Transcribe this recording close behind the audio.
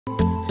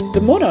The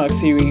Monarch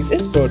series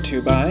is brought to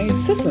you by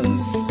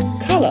Sissons,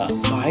 Colour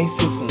by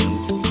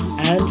Sissons,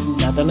 and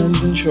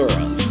Netherlands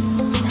Insurance,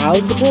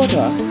 proud supporter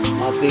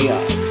of the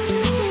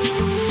arts.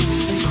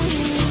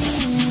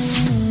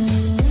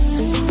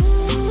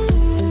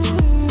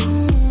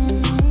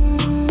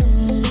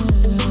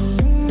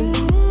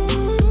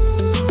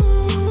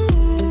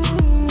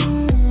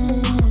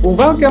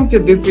 Welcome to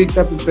this week's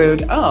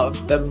episode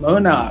of The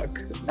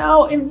Monarch.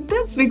 Now, in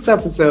this week's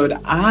episode,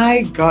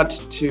 I got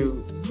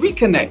to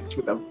reconnect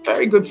with a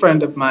very good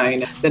friend of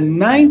mine, the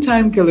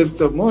 9-time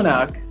Calypso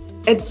Monarch,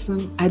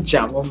 Edson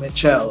Ajamu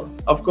Mitchell.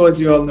 Of course,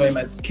 you all know him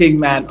as King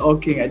Man or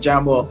King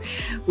Ajamu.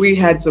 We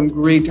had some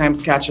great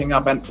times catching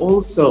up and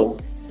also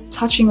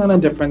touching on a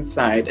different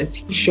side as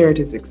he shared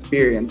his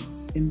experience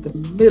in the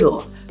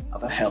middle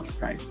of a health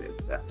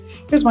crisis.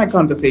 Here's my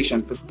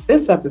conversation for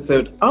this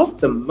episode of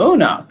The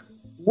Monarch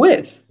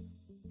with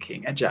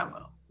King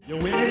Ajamu. You're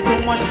winning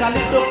too much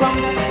Calypso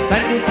from them.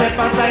 Time to step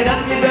aside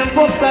and give them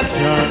folks a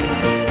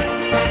chance.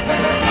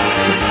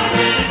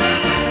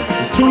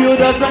 It's true you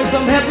just write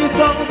some heavy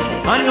songs,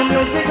 and your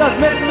music does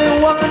make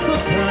me want to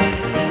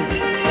dance.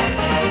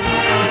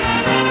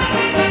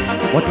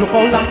 But look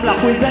how long Black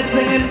Wizard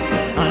singing,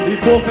 and the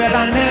poor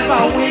fella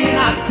never win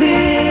a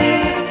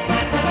thing.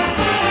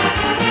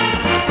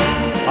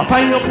 I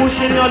find you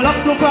pushing your luck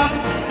too far.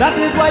 That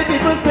is why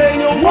people say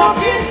you're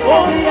walking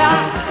over here.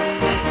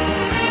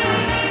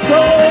 So,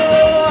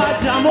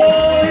 Ajamu,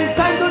 it's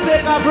time to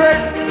take a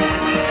break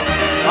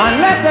and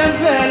let them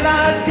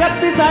fellas get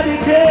beside the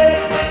cake.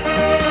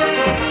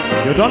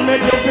 You don't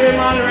make your fame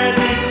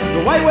already,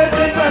 so why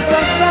wasting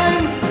precious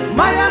time?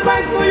 My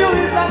advice to you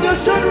is that you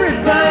should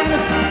resign.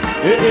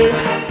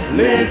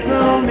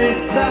 Listen,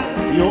 mister,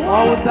 you're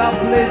out of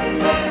place,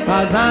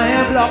 cause I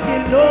am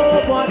blocking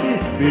nobody's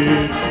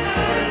space.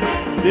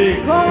 The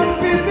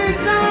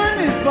competition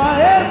is for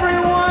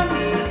everyone,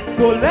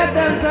 so let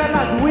them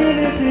fellas win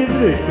it if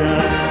they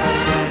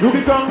can. Look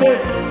it from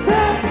there.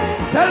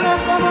 Tell them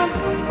come on.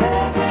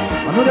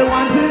 I know they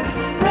want it.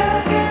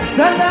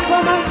 Tell them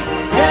come on.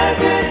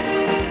 Get it.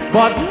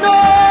 But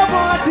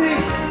nobody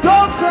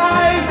don't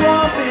cry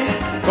for me,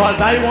 cause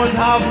I won't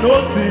have no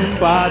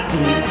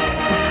sympathy.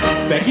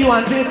 Specky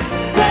want it.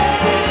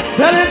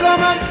 Tell them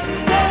come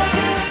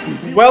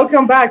on.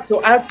 Welcome back. So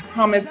as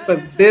promised for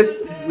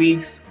this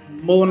week's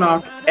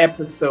Monarch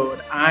episode,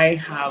 I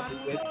have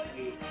with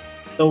me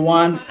the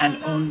one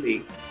and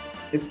only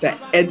Mr.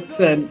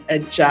 Edson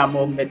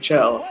Ajamu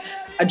Mitchell.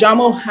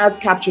 Ajamu has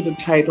captured the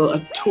title a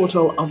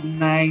total of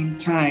 9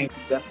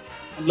 times.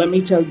 And let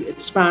me tell you, it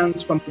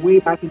spans from way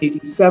back in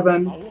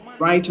 87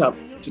 right up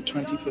to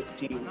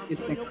 2015.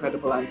 It's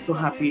incredible. I'm so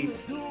happy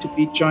to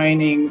be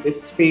joining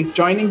this space,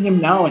 joining him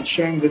now and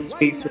sharing this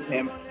space with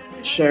him,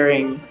 and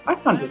sharing our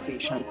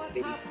conversation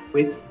today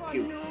with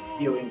you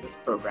viewing this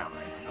program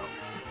right now.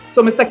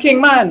 So, Mr.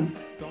 Kingman,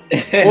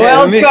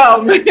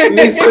 welcome.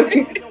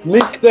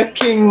 Mr.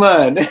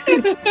 Kingman,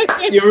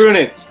 you ruin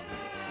it.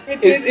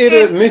 It's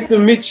either Mr.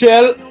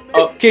 Mitchell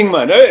or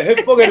Kingman. Hey,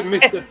 forget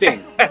Mr.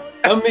 Thing.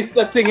 And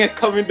Mr. Thing is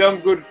coming down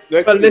good.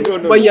 But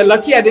listen, but you're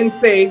lucky I didn't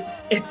say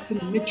it's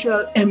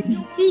Mitchell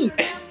MBE.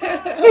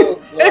 Oh,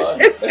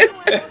 God.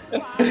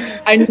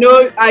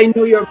 I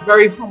know you're a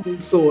very humble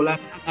soul, and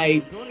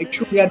I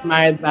truly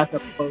admire that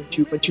about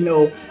you. But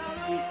you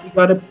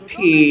gotta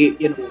pay,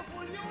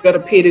 got to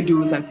pay the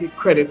dues and pay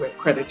credit where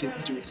credit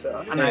is due,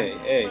 sir. And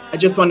I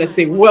just want to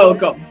say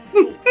welcome.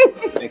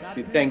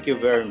 Thank you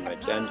very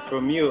much. And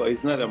from you,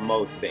 it's not a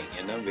mouth thing,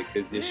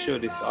 because you show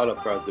this all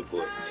across the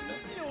board,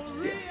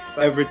 Yes.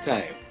 Every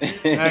time.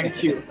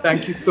 Thank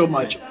you so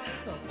much.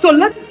 So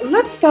let's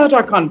start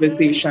our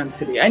conversation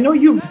today. I know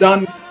you've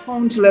done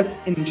countless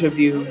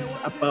interviews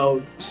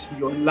about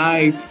your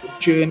life, your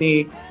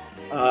journey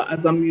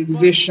as a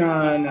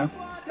musician,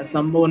 as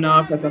a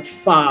monarch, as a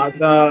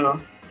father,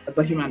 as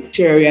a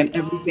humanitarian,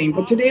 everything.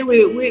 But today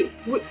we're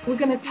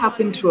going to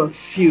tap into a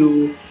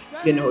few,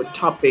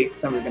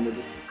 topics, and we're going to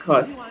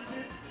discuss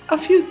a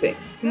few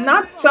things.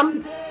 Not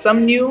some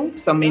new,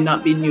 some may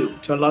not be new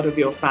to a lot of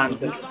your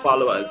fans and your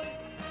followers.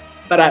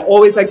 But I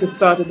always like to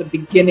start at the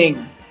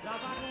beginning.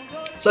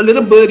 So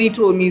little birdie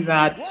told me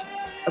that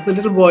as a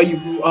little boy you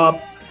grew up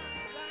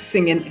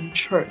singing in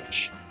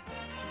church,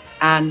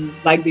 and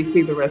like they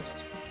say, the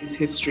rest is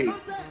history.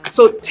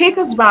 So take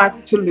us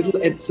back to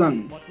little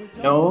Edson,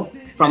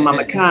 from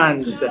Mama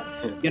Can's,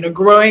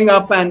 growing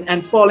up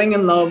and falling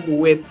in love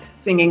with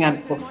singing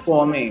and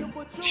performing.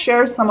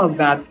 Share some of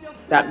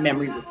that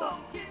memory with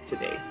us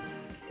today.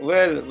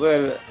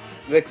 Well,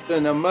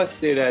 Edson, I must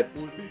say that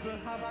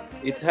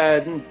it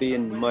hadn't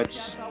been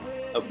much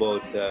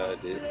about the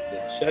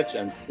church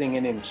and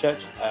singing in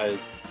church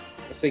as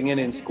singing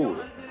in school.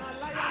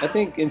 I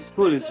think in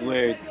school is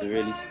where it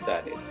really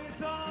started,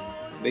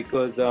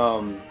 because I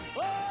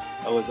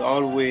was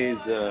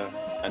always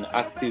an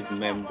active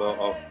member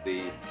of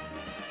the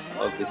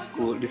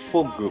school, the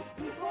folk group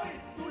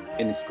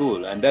in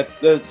school, and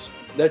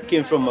that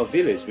came from a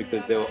village,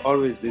 because there were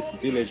always these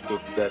village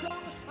groups that,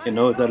 I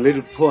was a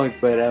little boy,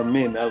 but I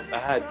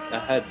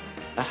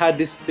had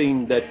this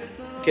thing that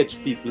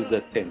catch people's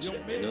attention,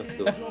 you know.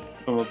 So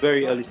from a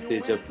very early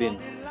stage, I've been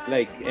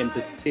like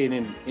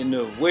entertaining, you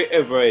know,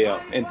 wherever I am,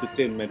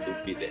 entertainment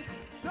will be there.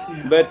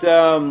 Yeah. But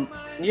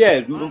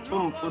yeah,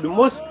 for the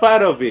most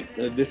part of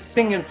it, the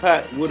singing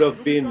part would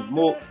have been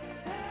more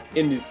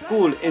in the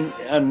school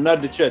and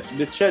not the church.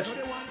 The church,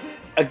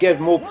 I get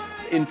more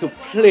into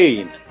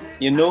playing,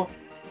 you know,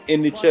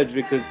 in the church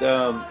because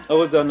I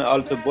was an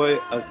altar boy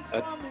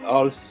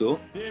also,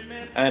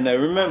 and I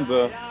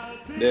remember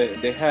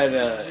they had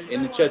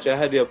in the church I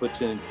had the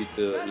opportunity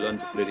to learn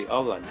to play the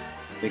organ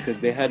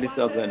because they had this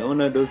organ, one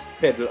of those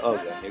pedal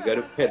organ. You got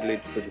to pedal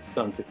it for the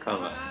song to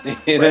come out,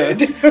 you know.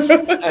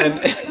 and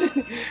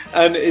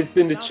and it's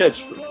in the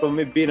church. For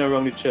me, being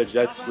around the church,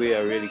 that's where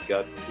I really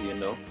got, you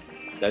know,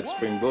 that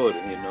springboard,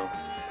 you know.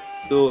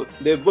 So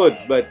they're both,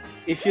 but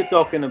if you're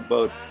talking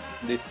about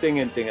the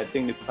singing thing, I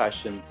think the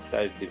passion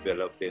started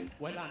developing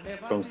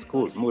from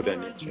school more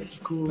than in church.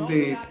 School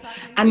days.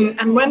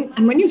 And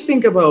when you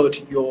think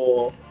about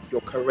your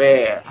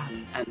career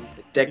and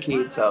the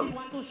decades of,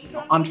 you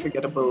know,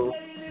 unforgettable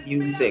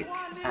music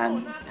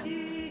and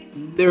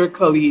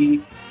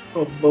lyrically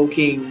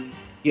provoking,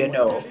 you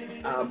know,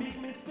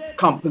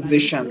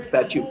 compositions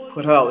that you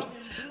put out,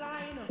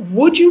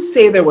 would you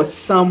say there was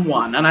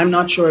someone, and I'm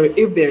not sure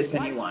if there's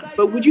anyone,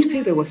 but would you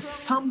say there was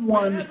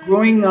someone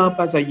growing up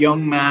as a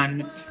young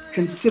man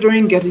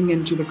considering getting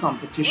into the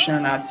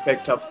competition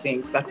aspect of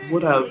things that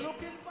would have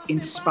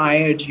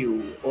inspired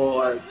you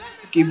or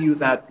give you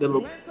that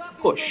little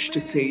push to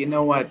say, you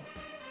know what,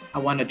 I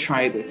want to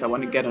try this, I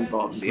want to get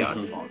involved in the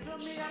art form?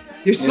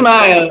 You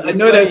smile. I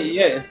noticed.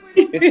 Yeah,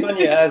 it's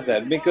funny you ask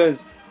that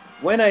because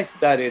when I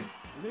started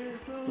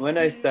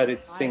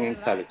singing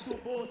Calypso,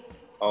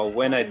 or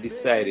when I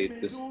decided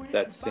to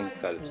start singing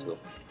Calypso,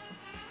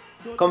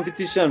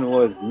 competition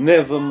was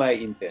never my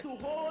intent.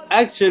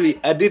 Actually,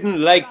 I didn't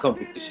like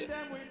competition.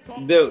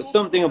 There was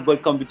something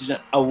about competition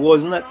I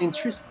was not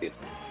interested.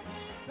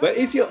 But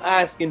if you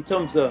ask in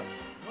terms of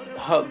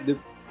how the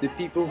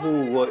people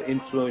who were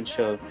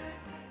influential,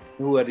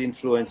 who had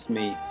influenced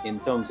me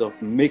in terms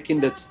of making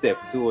that step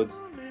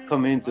towards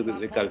coming into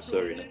the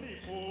Calypso arena.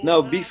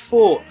 Now,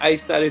 before I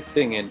started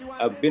singing,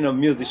 I've been a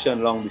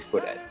musician long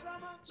before that.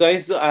 So I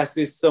used to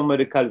assist some of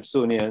the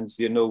Calypsonians,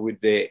 you know,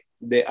 with the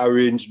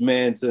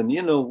arrangements and,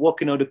 you know,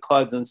 working on the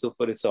chords and so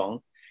for the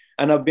song.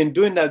 And I've been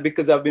doing that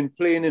because I've been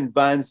playing in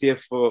bands here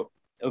for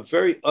a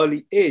very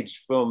early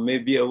age, from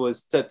maybe I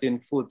was 13,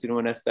 14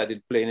 when I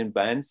started playing in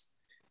bands,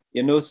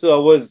 you know, so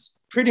I was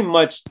pretty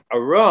much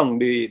around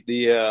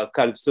the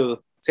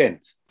Calypso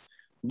tent.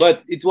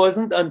 But it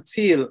wasn't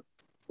until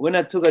when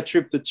I took a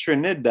trip to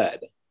Trinidad,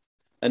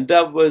 and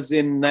that was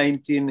in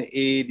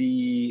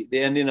 1980, the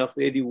ending of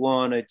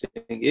 81, I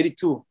think,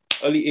 82,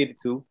 early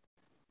 82.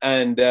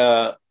 And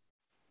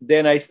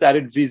then I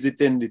started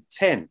visiting the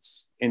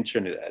tents in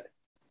Trinidad.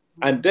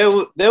 And there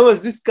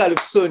was this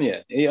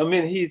Calypsonian. I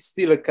mean, he's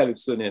still a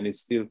Calypsonian,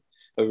 he's still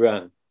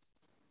around,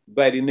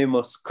 by the name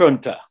of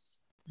Scrunter.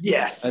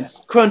 Yes. And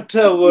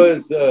Scrunter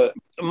was that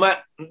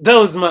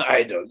was my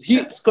idol.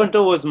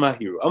 Scrunter was my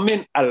hero. I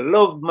mean, I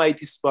love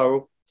Mighty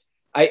Sparrow.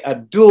 I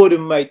adore the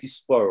Mighty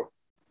Sparrow.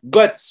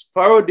 But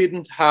Sparrow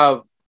didn't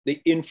have the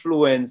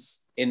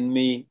influence in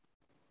me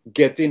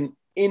getting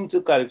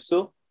into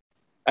Calypso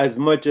as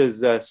much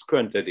as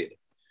Scrunter did.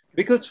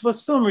 Because for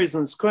some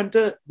reason,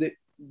 Scrunter,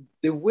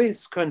 the way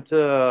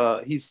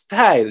Scrunter, his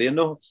style, you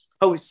know,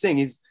 how he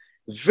sings,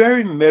 is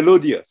very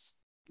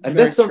melodious. And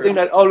that's something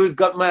that always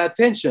got my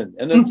attention.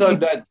 And I thought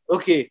that,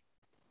 okay,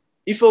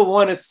 if I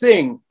want to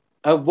sing,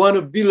 I want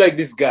to be like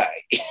this guy.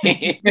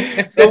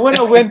 So when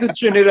I went to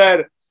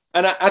Trinidad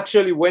and I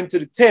actually went to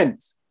the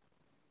tent,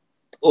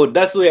 oh,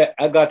 that's where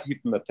I got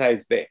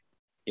hypnotized there,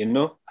 you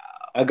know?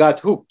 I got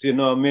hooked, you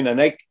know what I mean?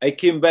 And I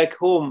came back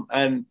home,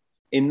 and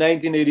in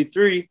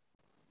 1983,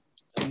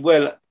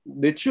 well,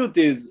 the truth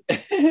is,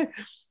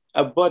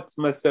 I bought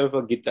myself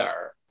a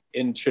guitar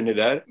in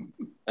Trinidad,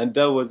 and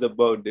that was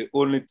about the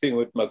only thing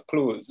with my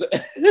clothes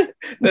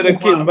that I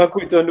came back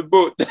with on the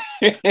boat.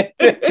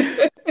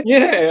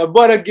 Yeah, I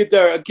bought a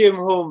guitar, I came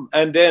home,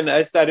 and then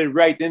I started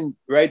writing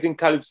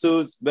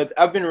calypsos, but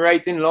I've been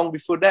writing long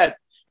before that.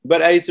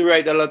 But I used to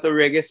write a lot of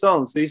reggae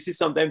songs. So you see,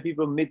 sometimes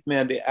people meet me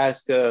and they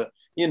ask,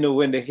 you know,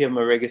 when they hear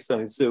my reggae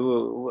songs,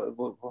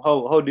 so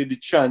how did the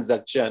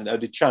transaction or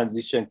the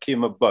transition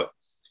came about?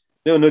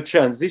 No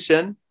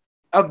transition.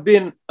 I've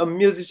been a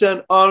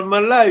musician all my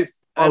life.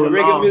 And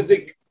reggae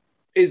music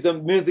is a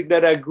music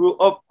that I grew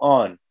up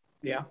on.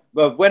 Yeah.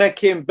 But when I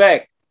came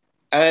back,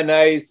 and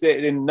I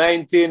said in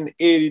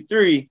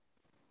 1983,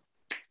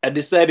 I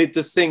decided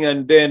to sing,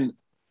 and then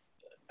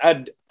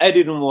I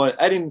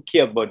didn't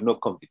care about no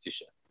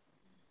competition.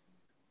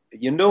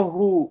 You know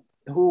who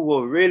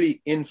were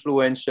really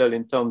influential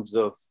in terms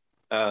of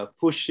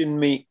pushing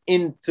me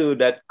into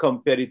that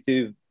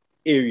competitive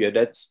area,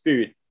 that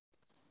spirit?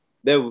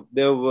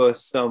 There were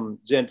some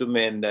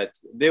gentlemen that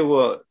they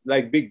were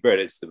like big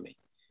brothers to me.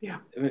 Yeah.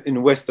 In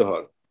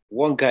Westerhall.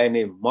 One guy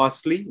named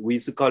Mosley, we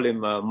used to call him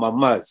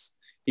Mamaz.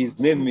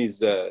 His name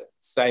is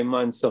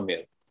Simon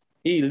Samuel.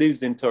 He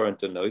lives in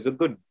Toronto now. He's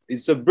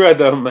it's a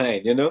brother of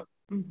mine, you know.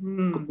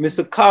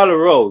 Mr. Carl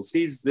Rose,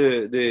 he's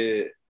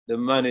the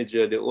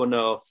manager, the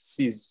owner of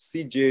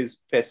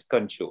CJ's Pest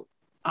Control.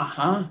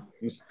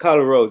 Mr.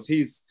 Carl Rose,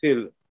 he's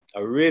still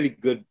a really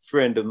good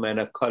friend of mine.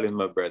 I call him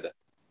my brother.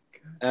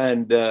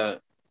 And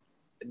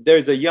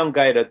there's a young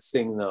guy that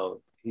sings now.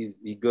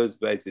 He goes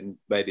by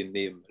the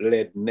name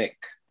Lead Neck.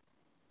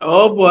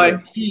 Oh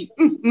boy.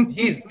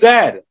 He's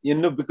dad, you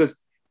know,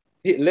 because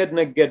Lead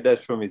Neck get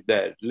that from his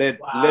dad. Lead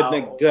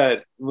Neck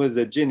dad was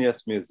a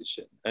genius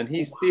musician, and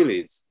he still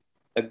is.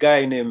 A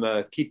guy named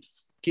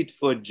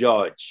Kitford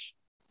George.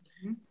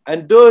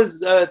 And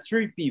those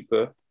three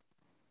people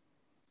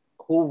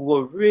who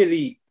were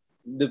really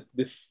the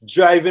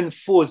driving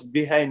force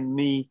behind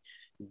me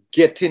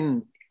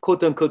getting,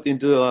 quote unquote,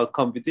 into a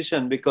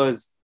competition,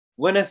 because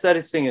when I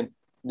started singing,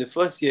 the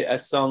first year I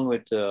sang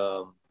with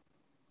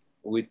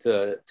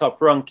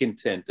Top Rank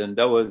Intent, and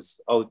that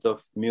was out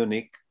of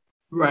Munich,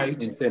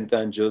 right, in St.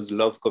 Andrew's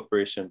Love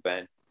Corporation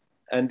Band.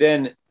 And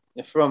then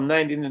from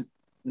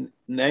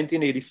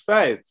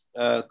 1985,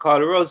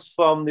 Carl Rose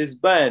formed this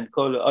band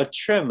called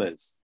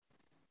Tremors,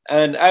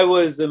 and I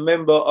was a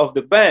member of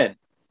the band.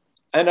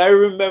 And I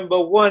remember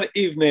one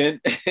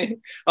evening, I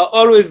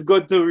always go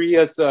to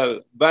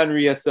rehearsal, band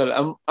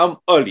rehearsal. I'm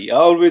early. I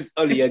always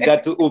early. I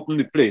got to open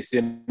the place,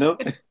 you know.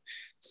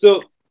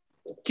 So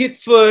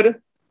Kitford,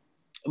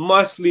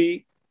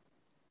 Mosley,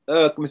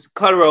 Mr.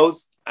 Carl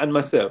Rose, and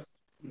myself,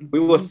 we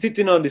were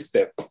sitting on the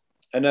step,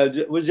 and I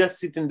was just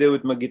sitting there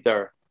with my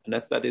guitar, and I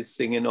started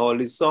singing all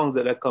these songs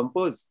that I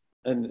composed.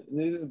 And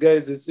these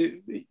guys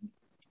say,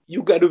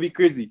 "You got to be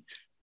crazy.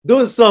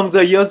 Those songs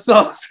are your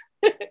songs."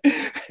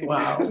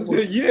 Wow. So,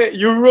 yeah,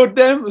 you wrote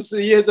them? So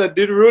yes, I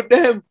did wrote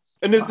them.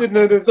 And they said,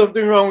 "No, there's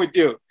something wrong with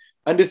you."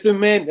 And they said,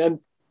 "Man,"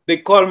 and they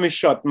call me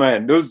Shot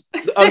Man.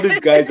 All these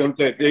guys, I'm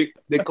telling you,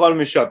 they call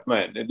me Shot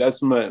Man. And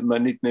that's my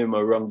nickname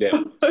around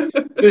them.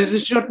 This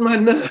is Shot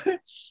Man.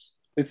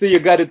 They say, "You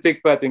got to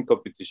take part in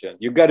competition.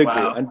 You got to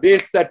go." And they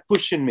start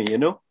pushing me, you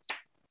know.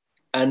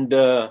 And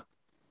till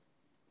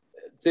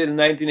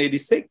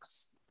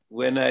 1986,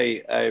 when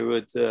I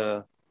wrote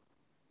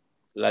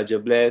Laja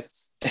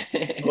Bless.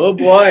 Oh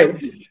boy.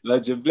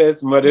 Laja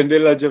Bless, Modern Day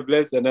Laja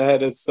Bless, and I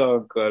had a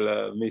song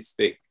called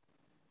Mistake.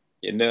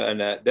 You know,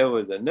 and there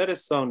was another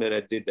song that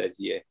I did that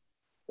year.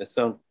 The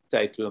song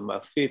titled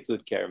My Faith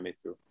Would Carry Me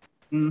Through.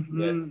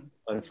 But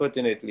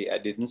unfortunately, I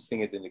didn't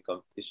sing it in the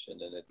competition,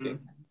 and I think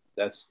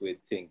that's where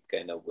things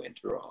kind of went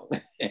wrong.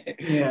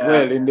 Yeah.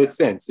 Well, in the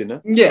sense, you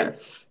know?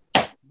 Yes.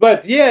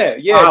 But yeah,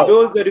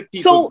 those are the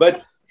people. So,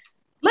 but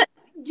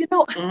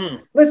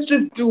let's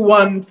just do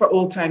one for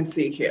old time's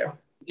sake here.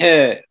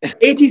 Yeah.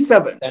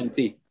 87.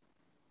 Tanti.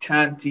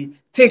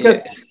 Take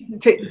us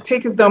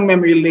down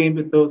memory lane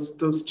with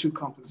those two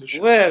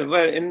compositions. Well,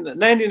 in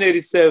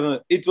 1987,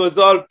 it was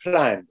all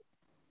planned.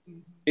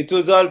 It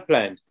was all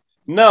planned.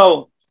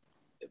 Now,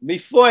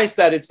 before I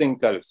started singing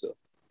Calypso,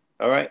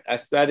 all right, I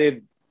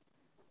started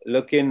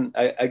looking,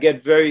 I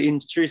get very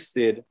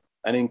interested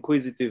and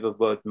inquisitive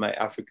about my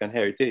African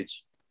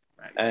heritage.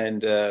 Right.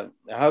 And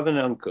I have an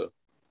uncle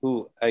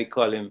who I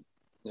call him,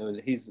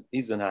 he's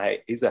a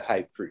high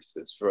priest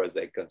as far as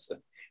I'm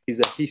concerned. He's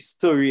a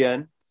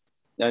historian,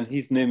 and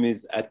his name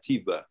is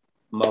Atiba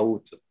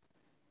Mauto.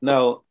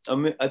 Now,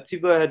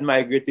 Atiba had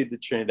migrated to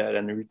Trinidad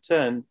and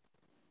returned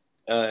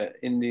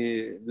in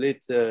the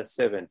late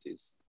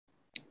 70s.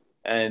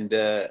 And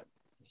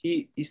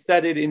he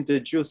started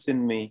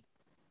introducing me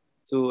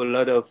to a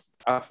lot of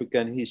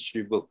African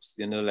history books,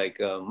 like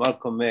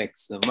Malcolm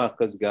X, and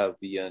Marcus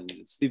Garvey, and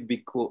Steve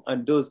Biko,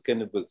 and those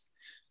kind of books.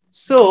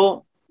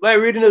 So by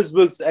reading those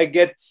books, I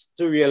get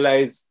to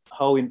realize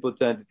how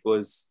important it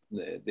was,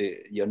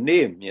 your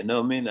name, you know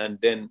what I mean? And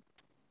then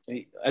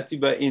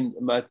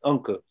my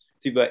uncle,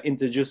 Atiba,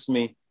 introduced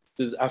me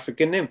to this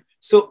African name.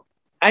 So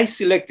I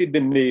selected the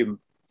name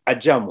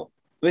Ajamu.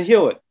 Well,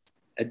 hear what?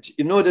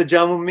 You know what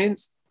Ajamu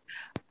means?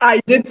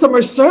 I did some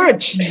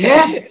research,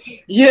 yes.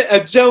 Yeah,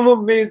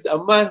 Ajamu means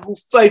a man who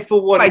fights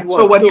for what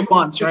he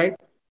wants, right?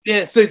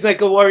 Yeah, so it's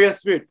like a warrior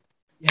spirit.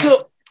 Yes. So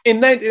in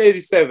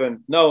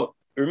 1987, now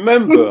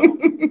remember,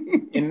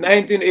 in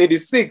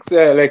 1986,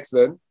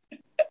 Alexa,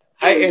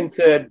 I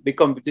entered the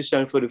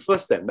competition for the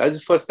first time. That's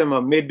the first time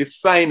I made the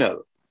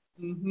final.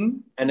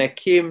 And I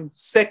came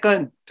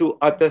second to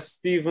Utter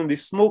Stephen the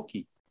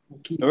Smoky.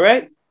 All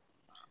right?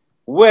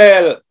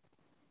 Well,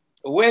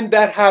 when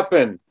that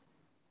happened,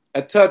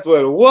 I thought,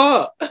 well,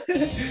 what?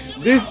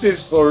 This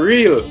is for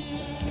real.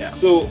 Yeah.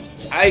 So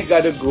I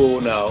gotta go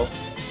now.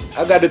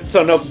 I gotta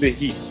turn up the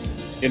heat,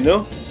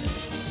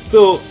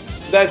 So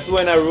that's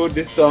when I wrote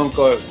this song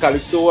called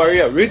Calypso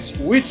Warrior,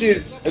 which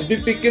is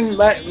depicting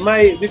my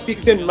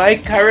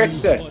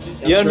character.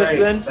 You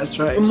understand? That's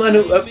right. Man,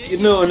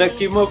 and I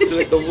came up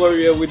like a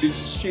warrior with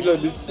this shield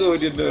and this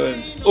sword, and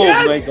oh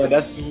my God,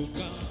 that's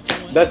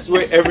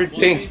where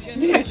everything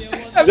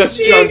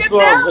just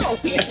transformed.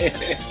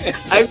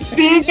 I'm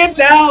seeing it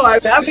now.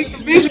 I'm having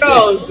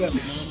visuals.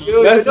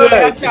 You're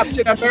like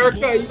Captain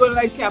America. You're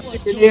like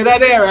Captain Grenada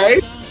there,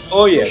 right?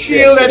 Oh yes,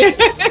 shield yes,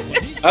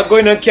 yes. and I'm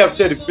going to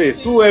capture the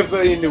place.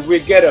 Whoever in the way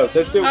get out.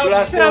 I say,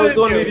 blast was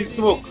only you. the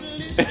smoke.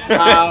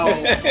 Wow.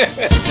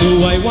 So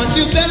I want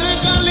to tell her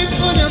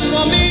Calypso and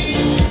mommy,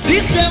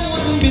 this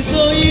wouldn't be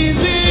so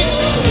easy.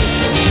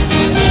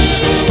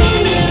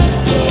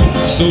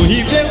 So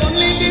if they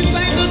only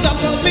decide to talk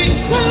about me,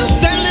 well,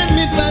 tell them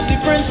it's a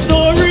different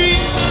story.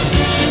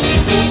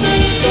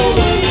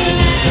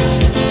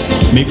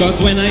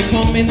 Because when I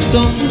come in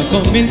town, I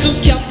come in to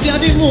capture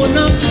the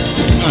Monarch.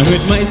 And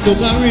with my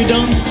soca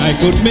rhythm, I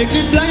could make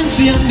the blind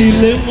see and the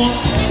lame walk.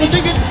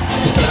 Check it.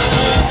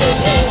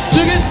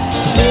 Check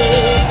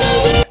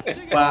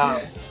it.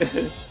 Wow.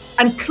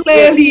 And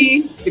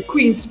clearly, the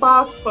Queen's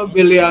Park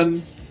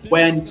Pavilion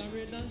went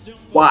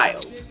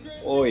wild.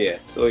 Oh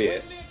yes, oh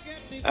yes.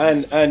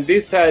 And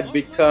this had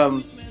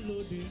become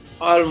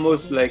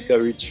almost like a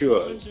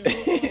ritual.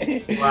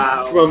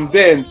 Wow. From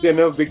then, you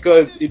know,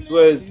 because it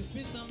was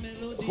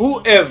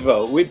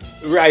whoever with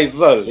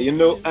rival, you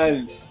know,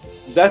 and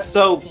that's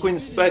how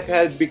Queen's Park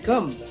had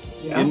become,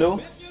 you know.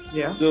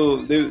 Yeah. So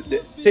the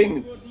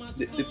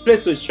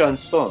place was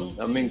transformed.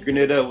 I mean,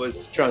 Grenada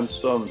was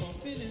transformed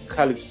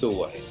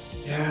Calypso-wise.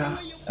 Yeah.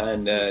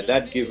 And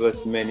that gave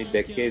us many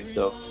decades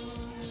of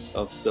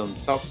some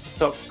top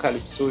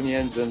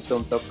Calypsonians and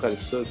some top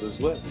Calypsos as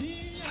well.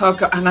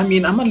 And I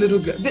mean, I'm a little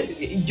girl.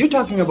 You're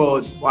talking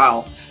about,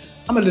 wow.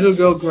 I'm a little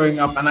girl growing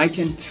up, and I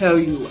can tell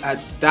you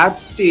at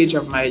that stage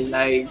of my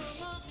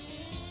life,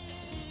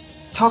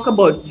 talk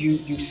about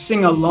you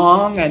sing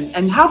along,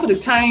 and half of the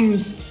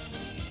times,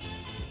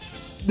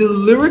 the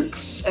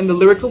lyrics and the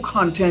lyrical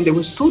content, they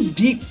were so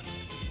deep,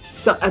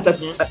 so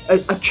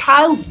a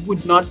child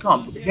would not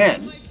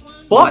comprehend.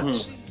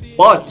 But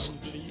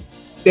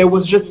there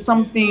was just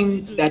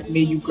something that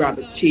made you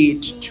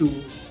gravitate to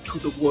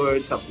the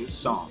words of this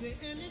song.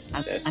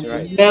 And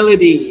right. The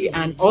melody,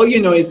 and all you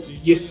know is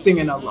you're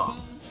singing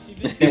along.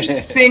 You're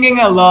singing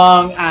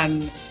along,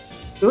 and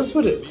those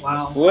were the,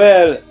 wow.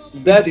 Well,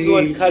 that's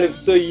what days.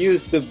 Calypso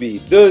used to be.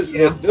 Those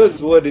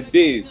were the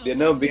days, you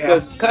know,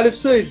 because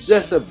Calypso is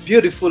just a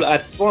beautiful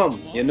art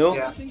form, you know.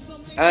 Yeah.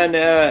 And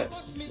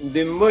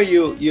the more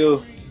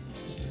you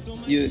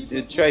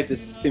try to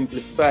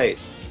simplify it,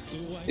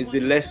 is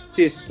the less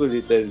tasteful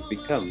it has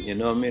become, you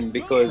know what I mean?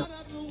 Because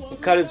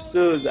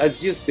Calypso,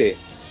 as you say,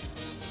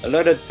 a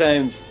lot of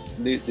times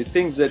the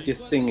things that you're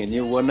singing,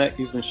 you will not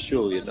even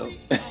show, you know,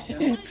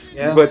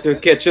 but to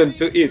catch on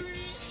to it,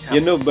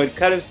 you know. But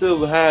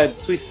Calypso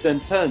had twists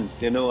and turns,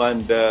 you know,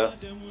 and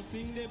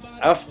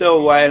after a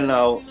while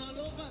now,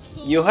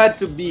 you had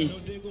to be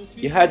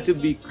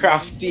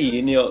crafty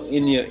in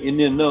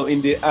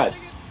the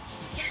art,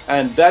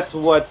 and that's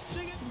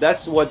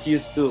what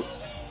used to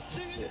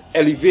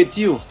elevate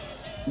you.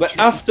 But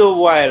after a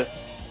while,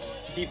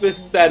 people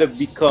started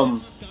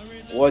become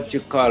what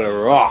you call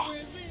raw.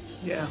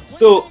 Yeah.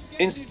 So So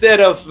instead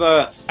of,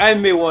 I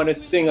may want to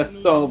sing a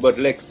song about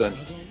Lexon,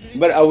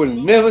 but I will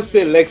never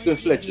say Lexon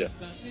Fletcher.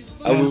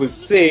 I will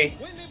say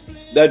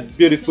that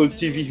beautiful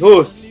TV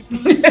host.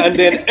 And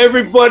then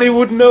everybody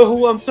would know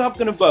who I'm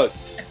talking about.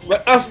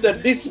 But after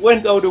this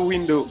went out the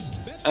window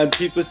and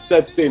people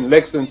start saying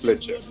Lexon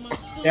Fletcher.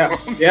 yeah.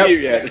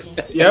 Period.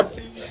 Yep.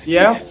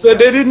 Yeah. So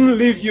they didn't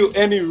leave you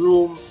any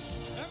room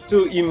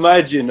to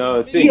imagine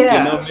or think, you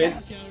know what I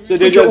mean? So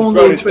they Put your just own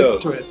brought little it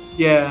twist out. to it.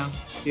 Yeah.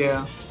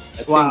 Yeah.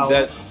 I Wow.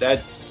 think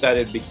that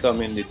started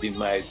becoming the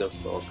demise of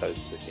our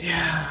culture.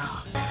 Yeah.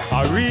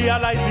 I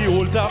realize the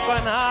whole of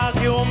an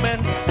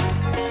argument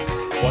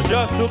was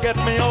just to get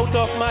me out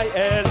of my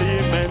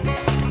elements.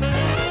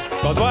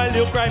 Cause while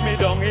you cry me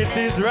down, it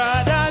is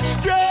rather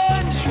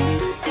strange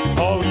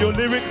how your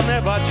lyrics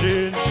never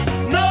change.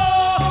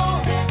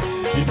 No!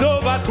 It's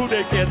over to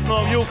the kids,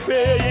 now you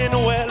paying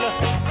well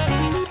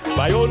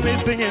by only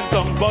singing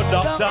songs about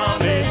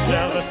Dr.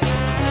 Mitchell.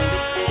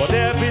 But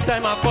every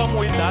time I come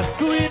with a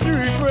sweet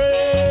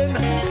refrain,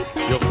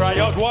 you cry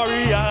out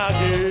warrior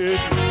again.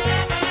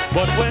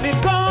 But when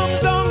it comes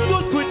down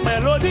to sweet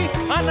melody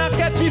and a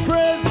catchy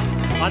phrase,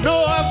 I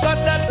know I've got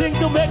that thing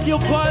to make you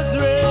pause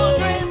raise.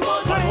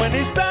 And when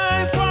it's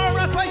time for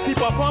a spicy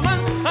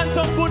performance and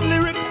some good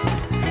lyrics,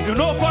 you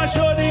know for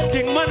sure the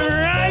king man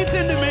right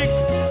in the mix.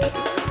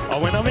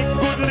 And when I mix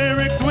good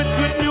lyrics with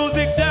sweet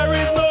music, there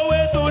is no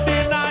way to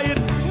deny it.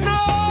 No,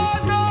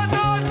 no,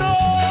 no, no.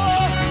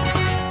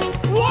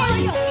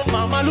 Warrior,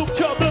 mama look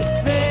trouble.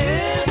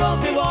 Hey,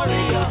 bumpy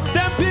warrior.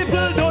 Them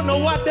people don't know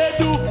what they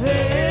do.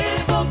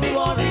 Hey, bumpy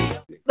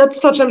warrior. Let's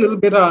touch a little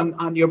bit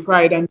on your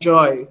pride and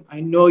joy. I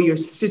know you're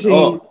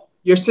sitting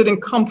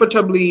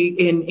comfortably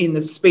in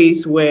the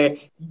space where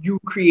you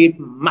create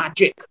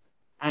magic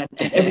and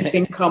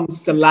everything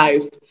comes to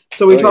life.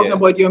 So we're talking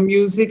about your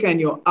music and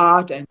your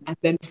art and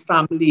then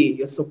family,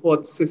 your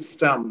support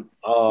system,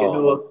 you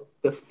know,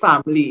 the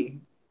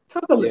family.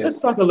 Let's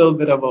talk a little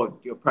bit about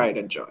your pride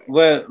and joy.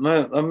 Well,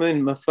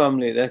 my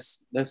family,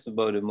 that's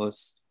about the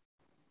most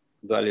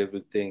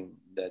valuable thing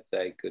that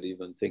I could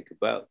even think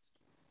about.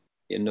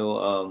 You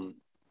know,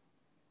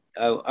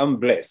 I'm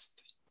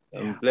blessed.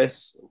 I'm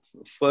blessed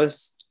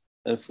first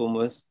and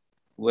foremost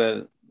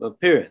Well, my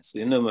parents,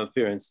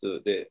 so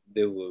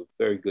they were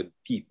very good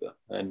people,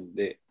 and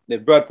they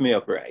brought me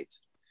up right.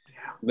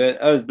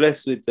 But I was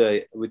blessed with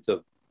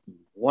a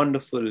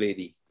wonderful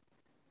lady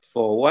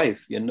for a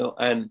wife,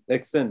 and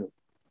listen,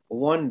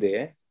 one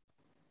day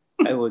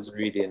I was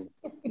reading.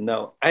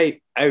 Now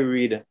I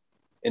read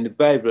in the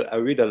Bible, I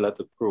read a lot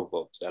of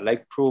Proverbs. I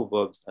like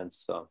Proverbs and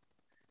Psalm.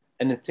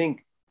 And I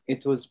think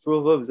it was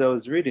Proverbs I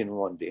was reading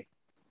one day.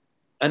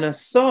 And I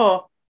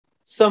saw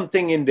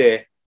something in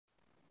there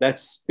that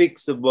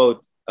speaks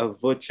about a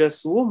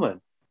virtuous woman.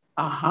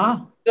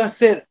 Uh-huh. So I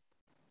said,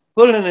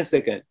 hold on a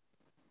second.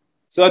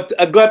 So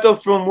I got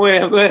up from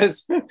where I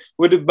was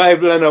with the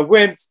Bible and I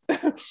went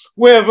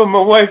wherever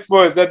my wife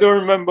was. I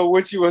don't remember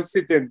where she was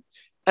sitting.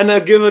 And I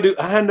gave her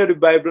I handed her the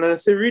Bible and I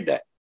said, read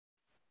that.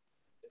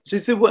 She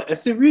said, what? I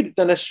said, read it.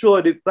 And I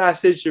showed her the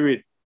passage to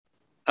read.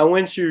 And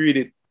when she read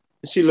it,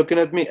 she looking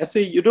at me. I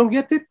said, you don't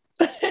get it?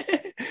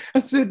 I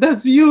said,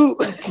 that's you.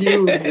 That's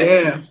you,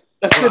 yeah.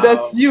 I said,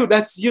 that's you.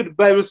 That's you the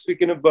Bible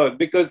speaking about.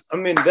 Because, I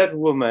mean, that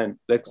woman,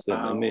 Edson,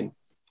 I mean,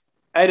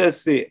 I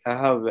just say I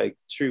have like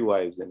 3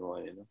 wives in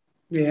one,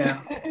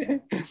 Yeah.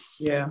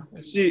 Yeah.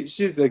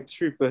 She's like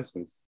 3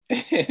 persons.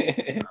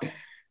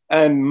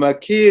 And my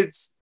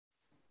kids,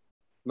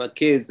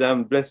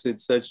 I'm blessed with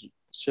such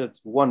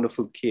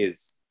wonderful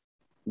kids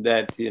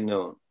that,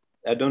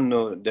 I don't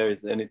know there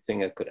is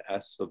anything I could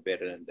ask for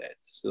better than that.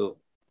 So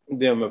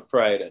they're my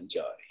pride and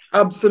joy.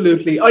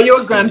 Absolutely. Are you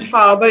a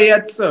grandfather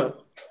yet, sir?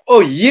 Oh,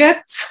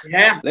 yet?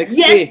 Yeah. Let's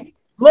see.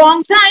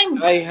 Long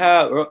time. I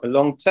have a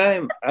long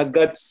time. I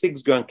got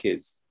 6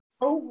 grandkids.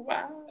 Oh,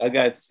 wow. I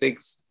got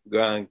 6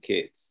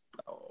 grandkids.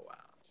 Oh, wow.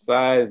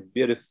 5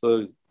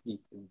 beautiful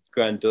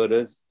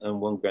granddaughters and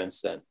 1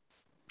 grandson.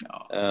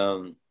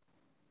 Oh.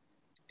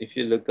 If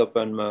you look up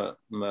on my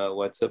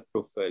WhatsApp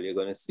profile, you're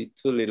gonna see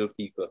 2 little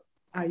people.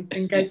 I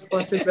think I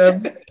spotted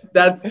them.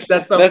 That's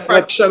a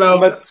fraction of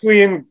my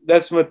twin.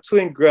 That's my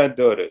twin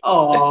granddaughter.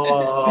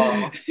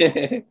 Oh,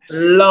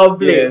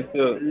 lovely. Yeah,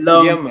 so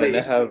lovely. Yeah, man,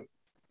 I have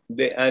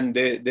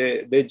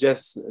they're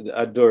just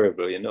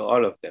adorable,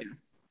 all of them.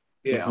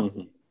 Yeah.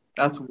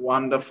 That's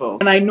wonderful.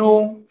 And I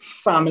know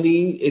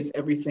family is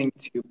everything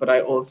to you, but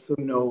I also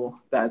know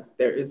that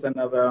there is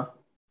another,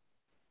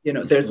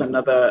 there's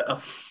another,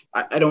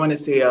 I don't want to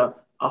say a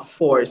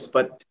force,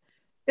 but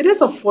it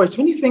is a force.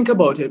 When you think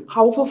about it,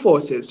 powerful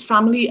forces,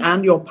 family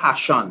and your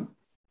passion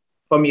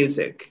for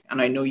music. And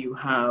I know you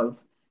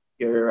have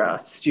your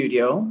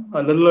studio.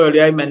 A little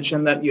earlier, I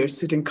mentioned that you're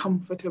sitting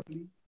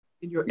comfortably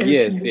in your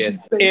air-conditioned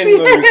space.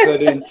 In my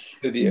recording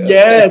studio.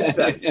 Yes.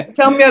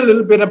 Tell me a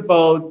little bit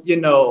about,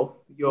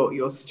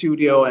 your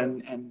studio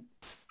and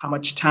how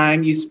much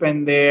time you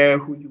spend there,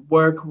 who you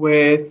work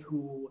with,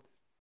 who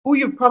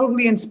you've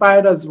probably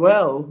inspired as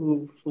well,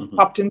 who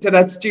popped into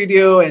that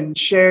studio and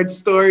shared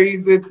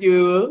stories with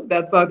you,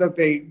 that sort of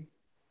thing.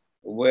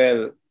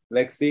 Well,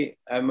 Lexi,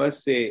 I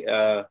must say,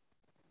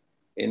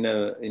 in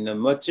a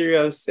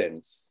material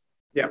sense,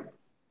 yeah,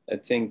 I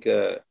think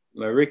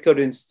my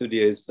recording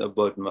studio is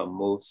about my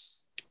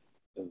most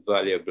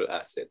valuable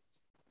asset.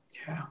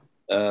 Yeah.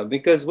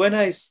 Because when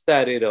I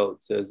started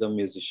out as a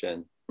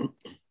musician,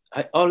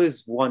 I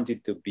always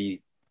wanted to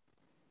be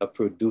a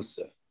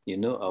producer.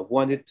 I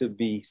wanted to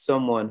be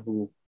someone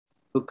who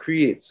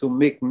creates, who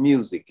make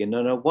music, and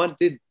I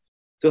wanted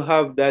to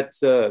have that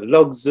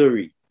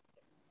luxury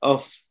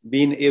of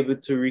being able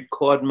to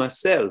record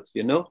myself,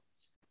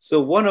 So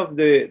one of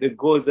the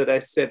goals that I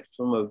set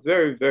from a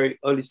very, very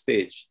early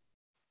stage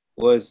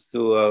was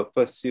to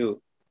pursue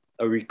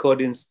a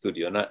recording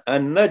studio,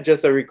 and not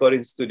just a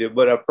recording studio,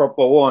 but a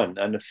proper one.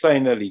 And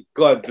finally,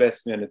 God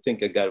bless me, and I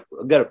think I got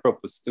a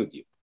proper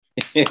studio.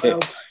 Well,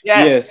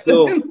 yes. Yeah,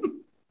 so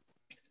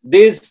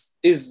this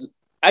is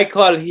I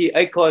call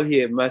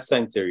here my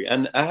sanctuary,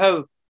 and I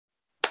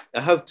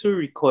have 2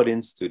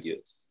 recording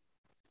studios.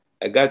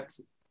 I got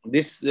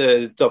this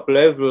top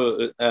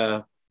level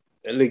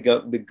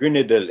the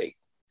Grenada Lake,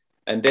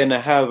 and then I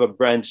have a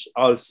branch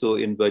also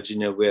in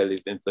Virginia, where I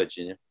live in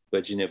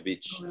Virginia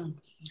Beach. Oh, yeah.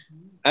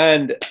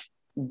 And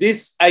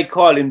this I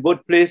call in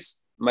both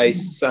places my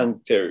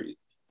sanctuary.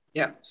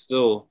 Yeah.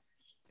 So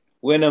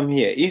when I'm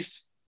here,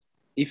 if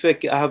I'm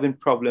having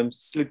problems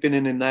sleeping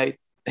in the night,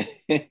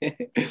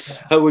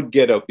 I would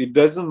get up. It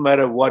doesn't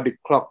matter what the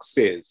clock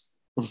says,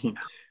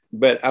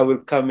 but I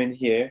would come in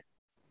here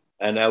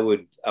and I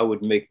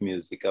would make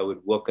music. I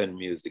would work on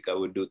music. I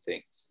would do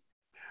things.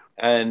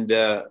 And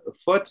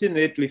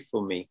fortunately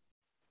for me,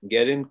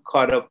 getting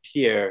caught up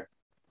here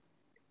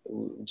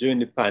during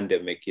the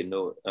pandemic,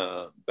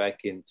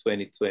 back in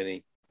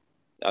 2020,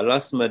 I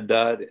lost my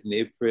dad in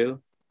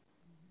April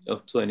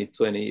of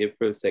 2020,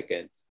 April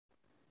 2nd.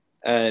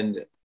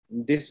 And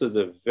this was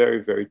a very,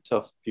 very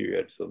tough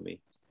period for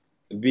me.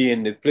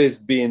 The place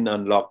being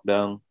on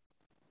lockdown,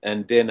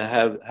 and then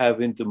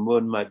having to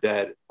mourn my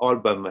dad all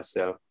by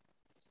myself.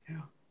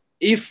 Yeah.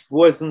 If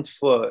wasn't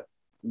for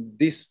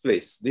this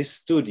place, this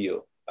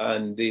studio,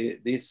 and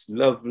this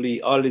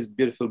lovely, all these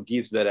beautiful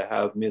gifts that I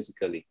have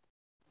musically,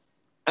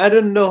 I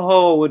don't know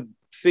how I would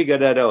figure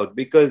that out,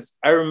 because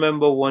I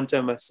remember one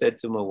time I said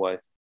to my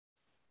wife,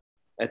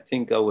 I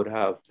think I would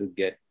have to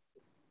get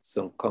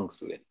some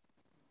counseling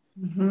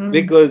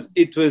because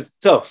it was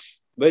tough.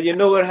 But you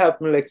know what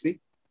happened, Lexi?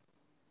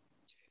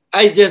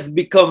 I just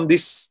become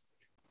this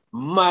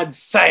mad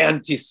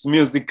scientist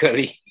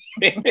musically.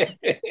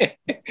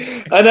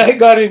 And I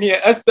got in here,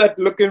 I started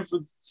looking for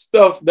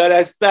stuff that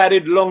I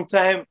started long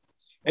time.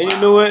 And you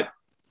know what?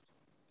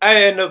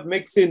 I end up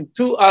mixing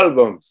 2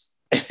 albums.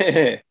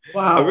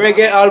 Wow. A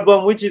reggae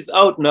album, which is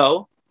out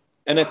now,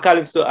 and a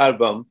Calypso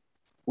album,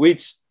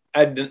 which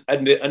I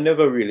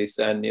never released.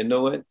 And you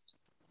know what?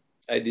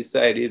 I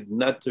decided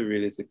not to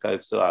release a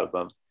Calypso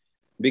album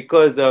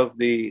because of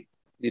the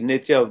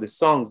nature of the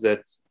songs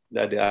that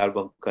the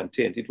album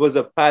contained. It was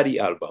a party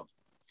album.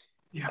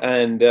 Yeah.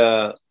 And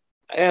I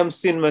am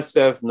seeing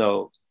myself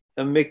now.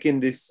 I'm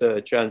making this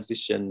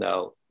transition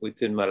now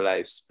within my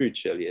life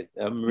spiritually.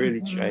 I'm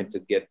really trying to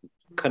get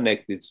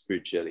connected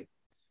spiritually.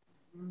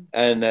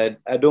 And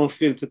I don't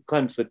feel too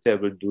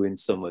comfortable doing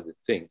some of the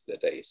things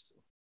that I used to.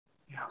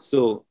 Yeah.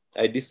 So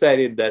I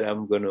decided that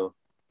I'm going to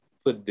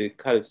put the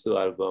Calypso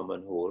album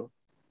on hold.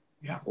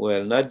 Yeah.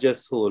 Well, not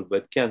just hold,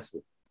 but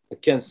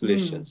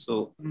cancellation.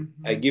 So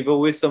I give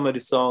away some of the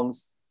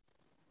songs.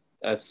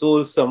 I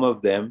sold some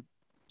of them.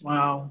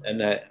 Wow.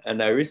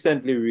 And I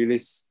recently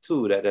released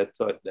 2 that I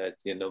thought that,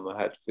 you know, my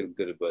heart feel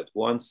good about.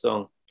 One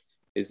song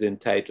is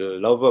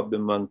entitled Love of the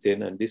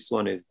Mountain, and this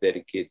one is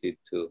dedicated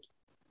to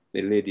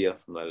the lady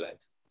of my life.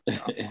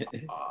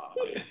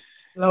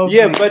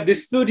 Yeah, but the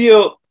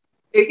studio...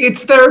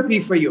 It's therapy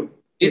for you.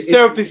 It's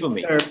therapy for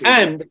me. Therapy.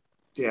 And,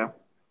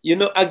 you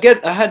know, I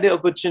had the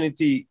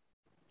opportunity,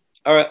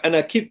 and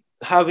I keep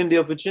having the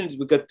opportunity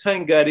because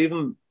thank God,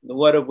 even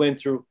what I went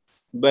through,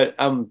 but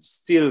I'm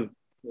still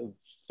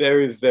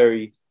very,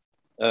 very,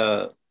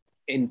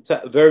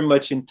 very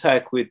much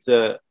intact with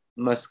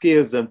my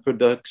skills and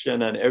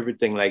production and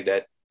everything like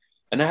that.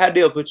 And I had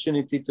the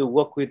opportunity to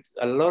work with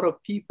a lot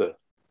of people,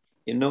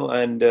 you know,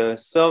 and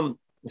some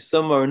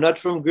are not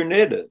from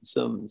Grenada.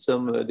 Some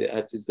of the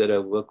artists that I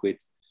work with,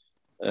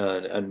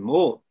 and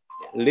more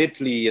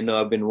lately, you know,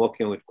 I've been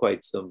working with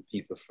quite some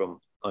people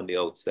from on the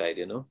outside,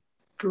 you know.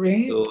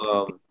 Great.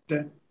 So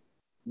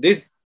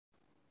this,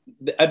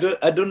 I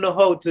don't know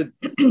how to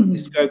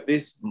describe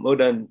this more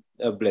than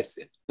a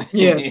blessing.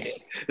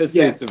 Yes. Let's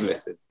say it's a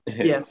blessing.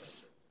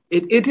 Yes,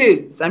 it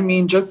is. I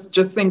mean,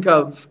 just think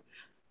of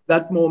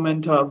that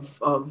moment of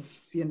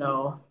you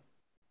know,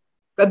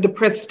 that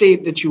depressed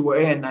state that you were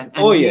in, and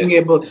being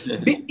able,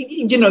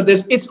 you know,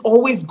 it's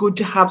always good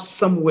to have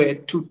somewhere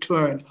to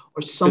turn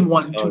or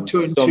someone to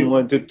turn to.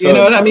 You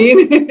know what I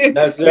mean?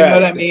 That's right. You know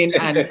what I mean?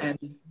 And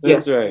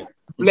yes, that's right.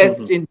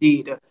 Blessed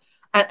indeed.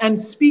 And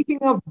speaking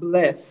of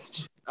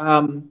blessed,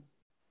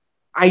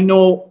 I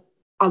know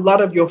a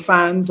lot of your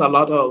fans, a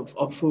lot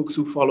of folks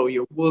who follow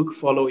your work,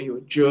 follow your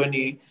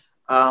journey,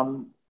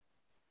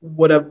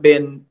 would have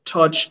been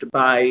touched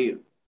by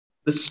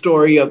the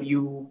story of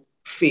you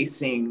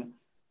facing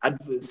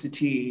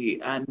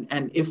adversity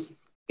and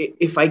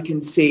if I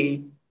can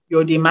say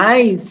your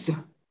demise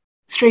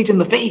straight in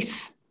the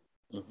face,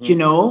 you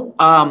know,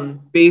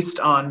 based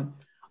on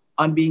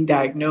being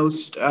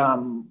diagnosed,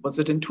 was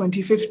it in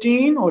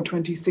 2015 or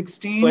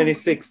 2016?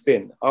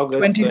 2016,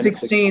 August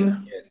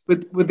 2016, yes.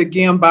 with the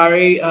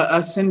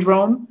Guillain-Barré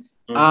syndrome.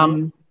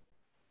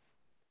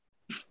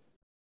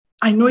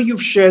 I know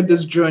you've shared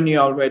this journey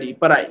already,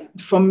 but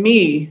for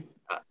me,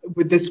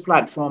 with this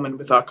platform and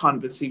with our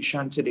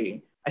conversation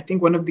today, I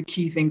think one of the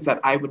key things that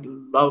I would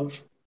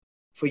love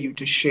for you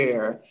to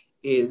share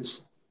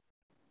is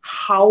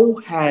how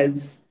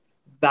has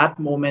that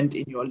moment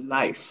in your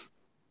life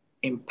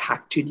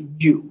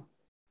impacted you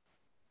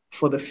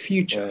for the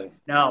future?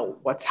 Now,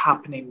 what's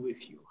happening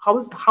with you? How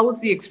has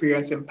the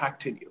experience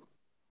impacted you?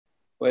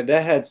 Well,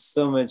 that had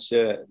so much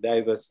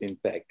diverse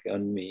impact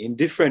on me in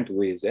different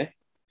ways,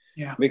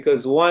 Yeah.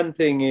 Because one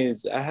thing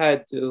is I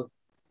had to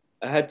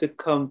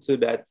come to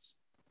that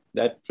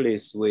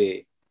place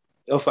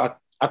of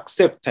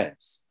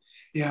acceptance.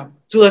 Yeah.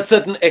 To a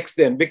certain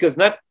extent, because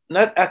not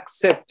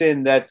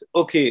accepting that,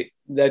 okay,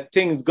 that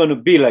thing's gonna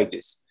be like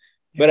this,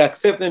 but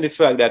accepting the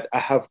fact that I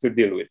have to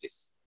deal with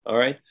this. All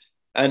right.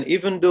 And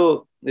even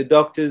though the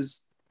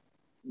doctors,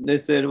 they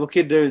said,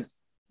 okay, there's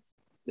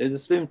a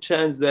slim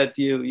chance that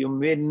you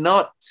may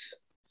not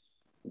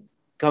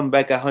come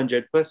back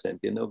 100%,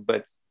 you know,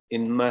 but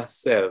in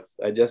myself,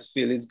 I just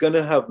feel it's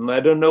gonna happen. I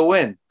don't know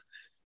when.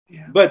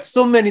 Yeah. But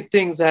so many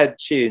things had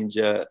changed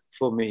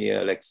for me,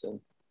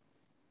 Edson.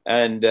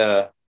 And,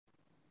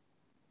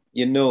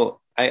 you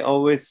know, I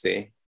always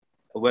say,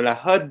 well, I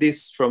heard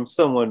this from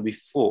someone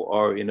before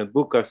or in a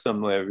book or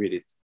somewhere I read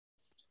it.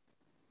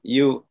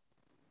 You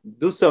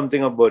do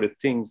something about the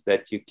things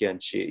that you can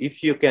change.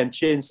 If you can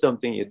change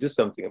something, you do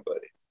something about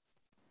it.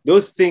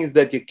 Those things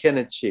that you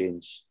cannot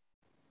change,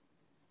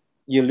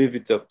 you leave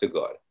it up to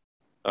God.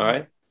 All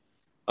right?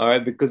 All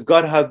right? Because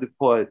God has the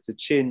power to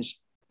change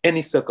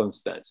any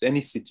circumstance,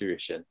 any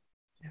situation.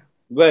 Yeah.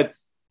 But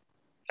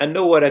I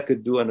know what I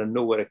could do and I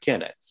know what I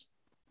cannot.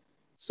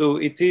 So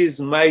it is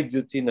my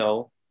duty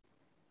now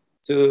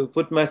to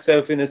put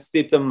myself in a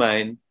state of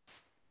mind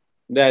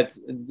that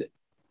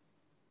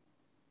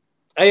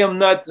I am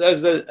not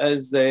as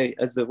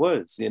I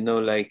was, you know,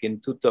 like in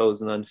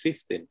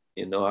 2015.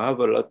 You know, I have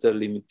a lot of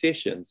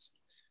limitations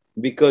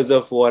because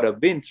of what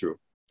I've been through.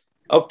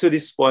 Up to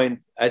this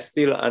point, I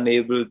still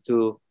unable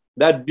to,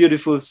 that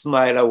beautiful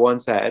smile I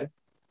once had,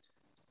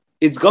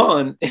 it's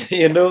gone,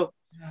 you know,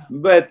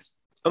 but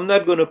I'm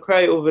not going to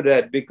cry over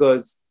that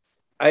because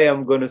I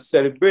am going to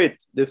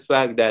celebrate the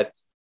fact that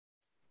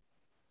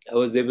I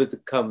was able to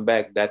come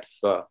back that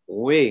far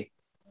away.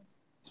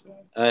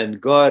 And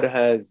God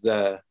has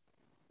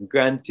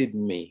granted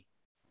me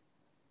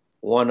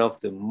one of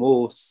the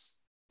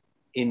most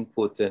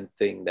important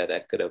things that I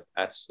could have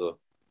asked for,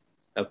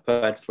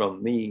 apart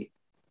from me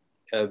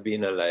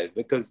being alive,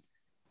 because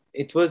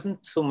it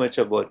wasn't so much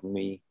about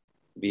me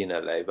being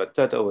alive. I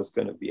thought I was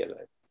going to be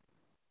alive.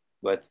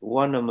 But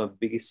one of my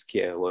biggest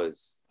scare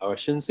was, or I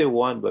shouldn't say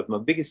one, but my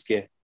biggest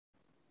scare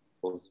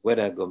was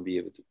whether I'm going to be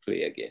able to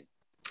play again,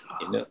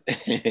 you know?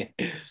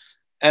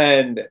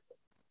 And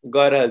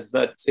God has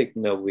not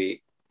taken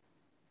away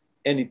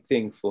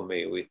anything for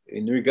me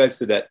in regards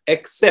to that,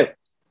 except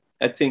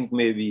I think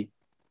maybe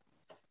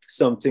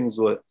some things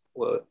were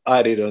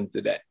added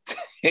onto that.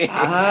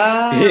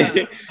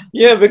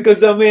 Yeah,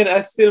 because I mean,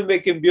 I still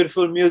making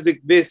beautiful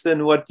music based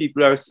on what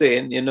people are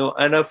saying, you know,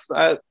 and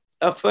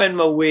I find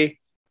my way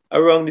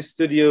around the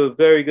studio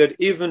very good,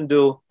 even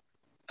though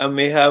I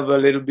may have a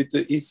little bit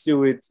of issue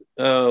with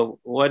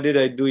what did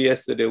I do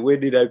yesterday? Where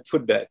did I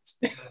put that?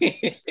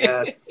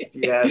 Yes,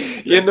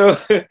 yes. You know,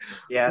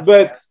 Yes.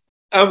 but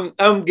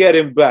I'm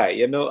getting by,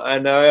 you know,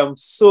 and I am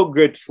so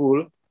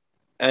grateful,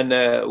 and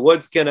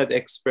words cannot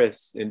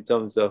express in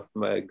terms of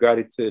my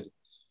gratitude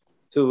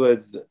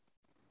towards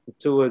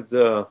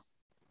the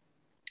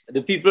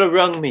people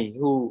around me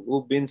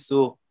who've been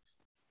so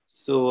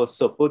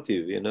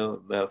supportive, you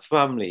know, my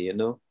family, you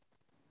know,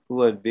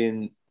 who have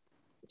been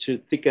through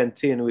thick and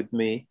thin with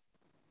me.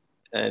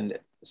 And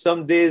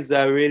some days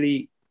I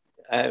really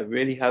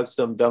have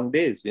some down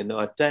days, you know,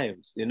 at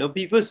times. You know,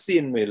 people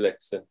seen me,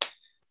 Lexon,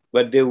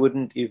 but they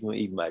wouldn't even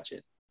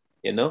imagine,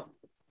 you know?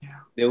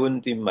 Yeah. They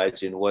wouldn't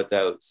imagine what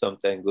I would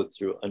sometimes go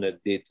through on a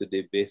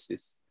day-to-day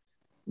basis.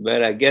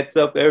 But I get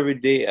up every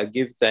day, I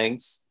give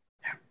thanks,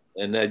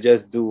 and I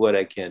just do what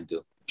I can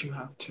do. You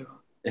have to.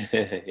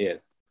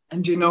 Yes.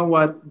 And you know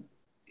what?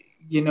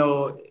 You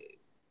know,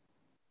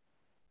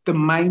 the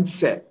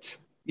mindset,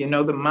 you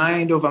know, the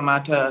mind over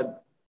matter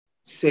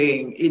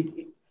saying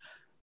it,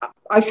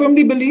 I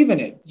firmly believe in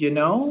it, you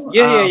know?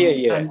 Yeah.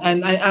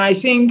 And I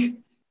think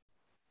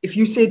if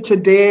you say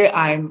today,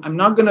 I'm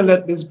not going to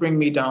let this bring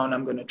me down.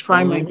 I'm going to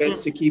try my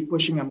best to keep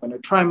pushing. I'm going to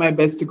try my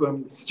best to go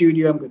in the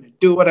studio. I'm going to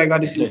do what I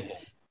got to do.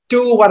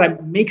 Do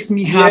what makes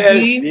me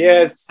happy.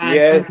 Yes.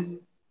 And,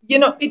 you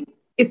know,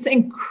 it's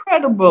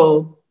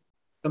incredible.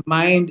 The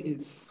mind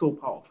is so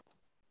powerful.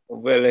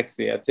 Well,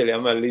 Lexi, I tell you,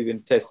 I'm a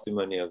living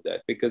testimony of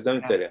that, because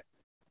I'm telling you,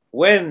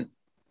 when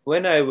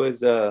I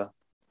was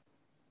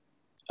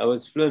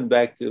flown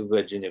back to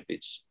Virginia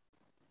Beach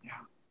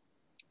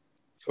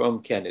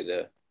from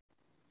Canada,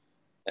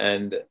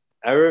 and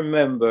I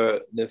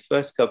remember the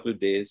first couple of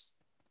days,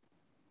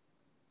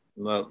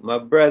 my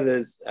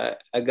brothers,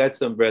 I got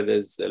some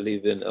brothers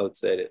living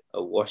outside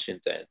of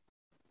Washington,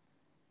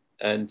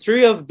 and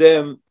 3 of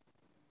them,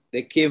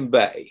 they came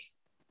by,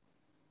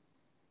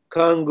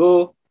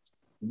 Congo,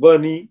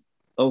 Bunny,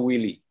 and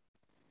Willie.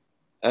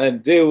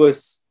 And they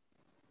was,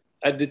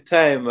 at the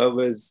time, I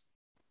was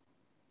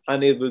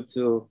unable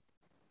to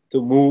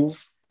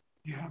move,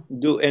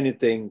 do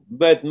anything,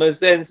 but my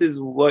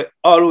senses were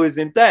always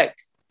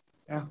intact.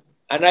 Yeah.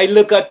 And I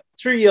look at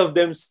 3 of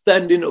them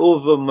standing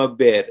over my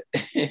bed,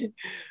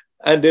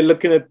 and they're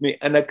looking at me,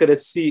 and I could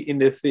see in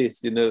their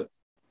face, you know,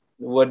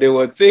 what they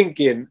were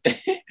thinking.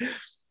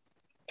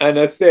 And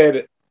I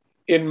said,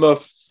 in my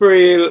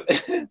frail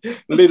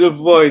little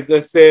voice, I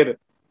said,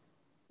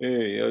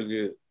 "Hey,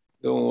 okay,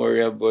 don't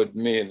worry about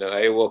me, you know,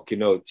 I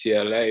walking out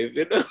here alive,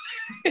 you know."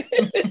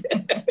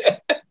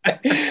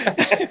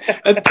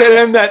 I tell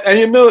them that, and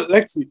you know,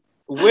 Lexi,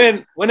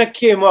 when I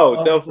came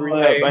out of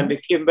rehab and they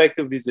came back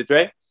to visit,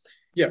 right?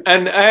 Yeah.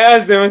 And I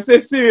asked them, I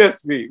said,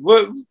 seriously,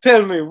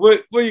 tell me,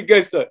 what you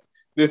guys are?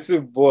 They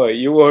said, boy,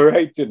 you were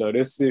right, you know.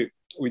 They said,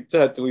 we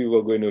thought we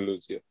were going to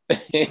lose you.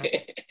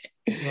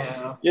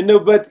 Yeah. You know,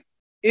 but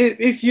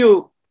if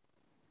you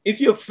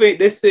feed,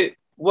 they say,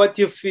 what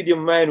you feed your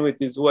mind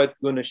with is what's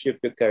going to shape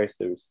your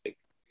characteristic.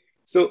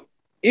 So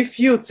if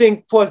you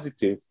think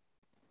positive,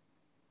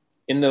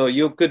 you know,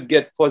 you could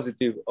get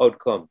positive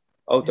outcome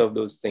out of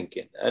those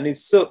thinking. And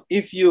it's so,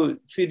 if you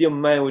feed your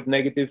mind with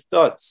negative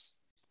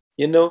thoughts,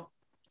 you know,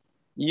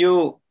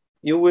 you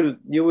will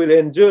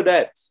endure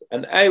that.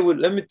 And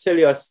let me tell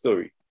you a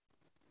story.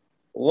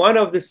 One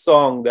of the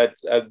songs that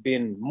have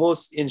been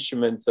most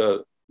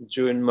instrumental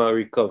during my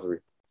recovery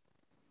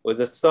was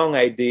a song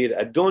I did.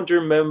 I don't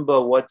remember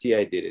what year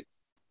I did it,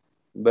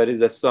 but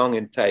it's a song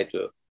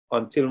entitled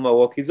Until My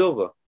Work Is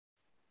Over.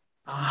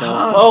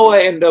 Now,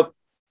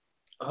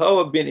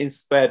 how I've been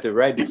inspired to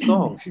write the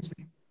song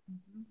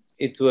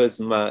it was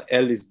my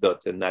eldest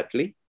daughter,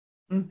 Natalie.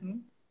 Mm-hmm.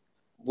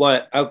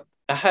 Well,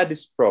 I had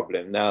this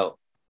problem now,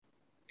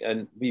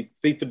 and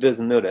people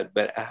doesn't know that,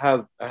 but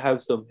I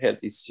have some health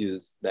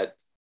issues that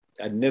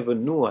I never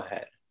knew I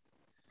had.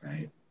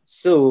 Right.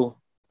 So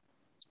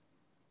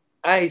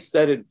I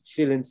started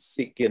feeling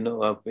sick, you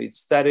know. It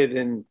started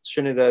in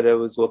Trinidad. I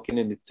was walking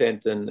in the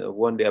tent, and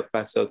one day I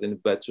passed out in the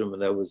bathroom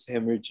and I was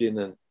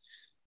hemorrhaging, and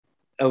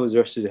I was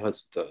rushed to the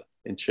hospital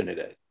in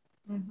Trinidad.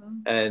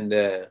 Mm-hmm.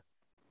 And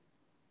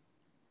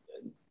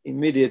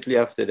immediately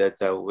after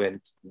that, I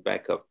went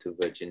back up to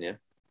Virginia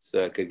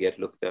so I could get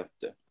looked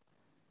after.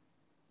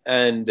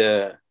 And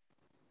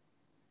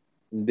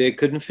they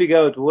couldn't figure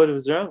out what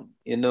was wrong,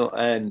 you know,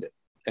 and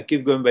I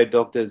keep going by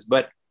doctors,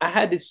 but I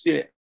had this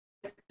feeling,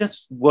 I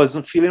just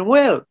wasn't feeling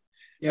well.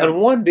 Yeah. And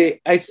one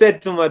day I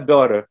said to my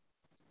daughter,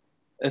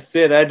 I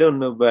said, I don't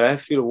know, but I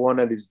feel one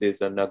of these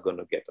days I'm not going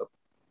to get up.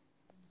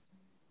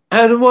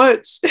 And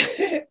watch,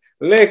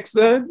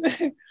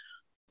 Lexon,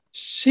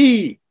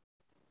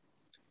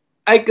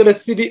 I could have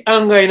seen the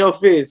anger in her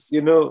face,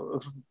 you know,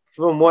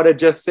 from what I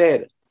just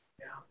said.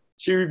 Yeah.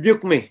 She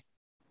rebuked me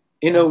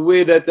in a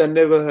way that I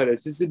never heard her.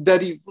 She said,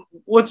 Daddy,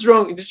 what's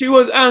wrong? She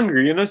was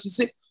angry, you know. She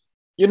said,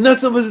 you're not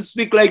supposed to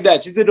speak like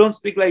that. She said, don't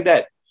speak like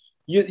that.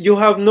 You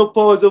have no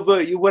powers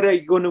over you. What are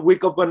you going to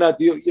wake up or not?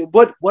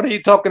 What are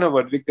you talking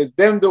about? Because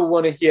them don't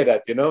want to hear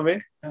that, you know what I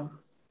mean? Yeah.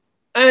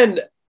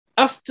 And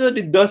after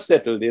the dust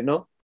settled, you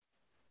know,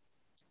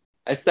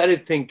 I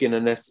started thinking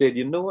and I said,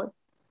 you know what?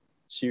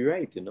 She's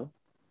right, you know,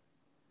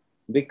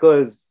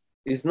 because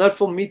it's not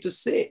for me to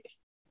say,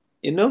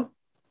 you know,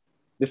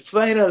 the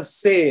final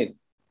saying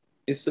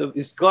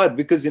is God,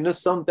 because, you know,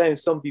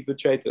 sometimes some people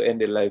try to end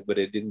their life, but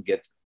they didn't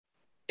get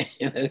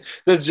it.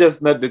 That's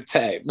just not the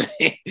time,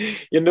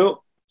 you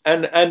know,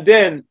 and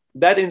then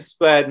that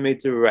inspired me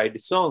to write the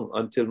song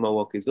Until My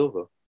Walk Is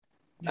Over.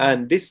 Yeah.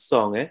 And this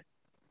song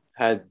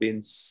had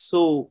been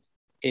so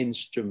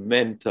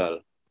instrumental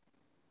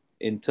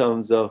in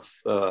terms of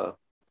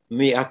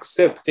me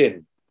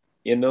accepting,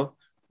 you know,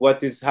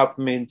 what is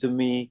happening to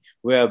me,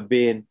 where I've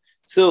been.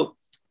 So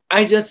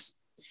I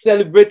just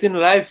celebrating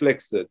life,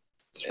 Lexon.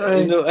 Right.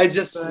 You know, I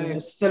just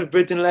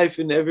celebrating life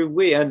in every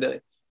way. And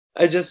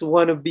I just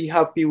want to be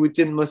happy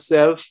within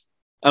myself.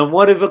 And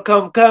whatever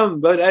come.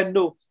 But I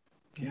know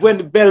when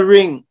the bell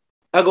ring,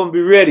 I'm going to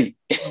be ready.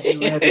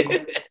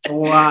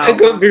 Wow. I'm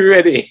going to be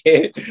ready.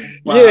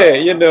 Wow. Yeah,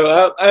 you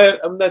know,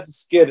 I'm not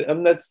scared.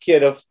 I'm not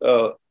scared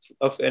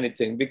of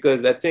anything,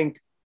 because I think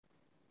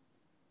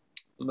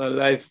my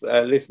life,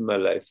 I live my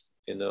life,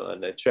 you know,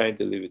 and I'm trying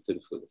to live it to the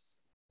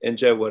fullest.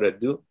 Enjoy what I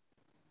do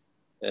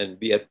and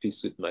be at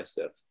peace with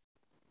myself.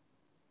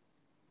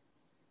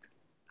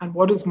 And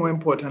what is more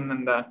important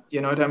than that?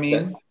 You know what I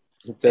mean?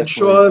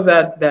 Ensure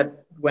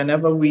that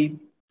whenever we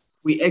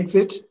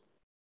exit,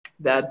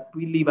 that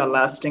we leave a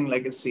lasting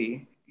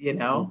legacy, you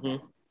know?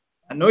 Mm-hmm.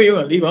 I know you're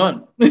going to leave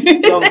on.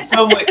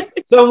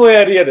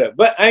 somewhere or the other,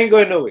 but I ain't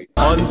going nowhere.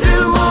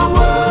 Until my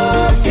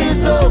work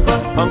is over,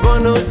 I'm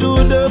going to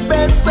do the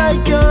best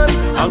I can.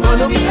 I'm going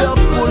to be up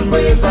full,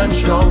 brave and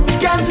strong.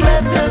 Can't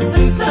let the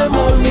system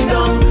hold me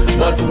down.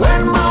 But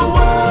when my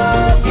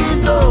work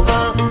is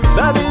over,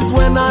 that is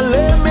when I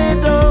lay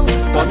me down.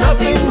 For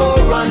nothing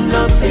more and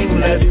nothing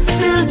less.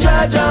 Till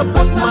judge I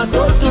put my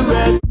soul to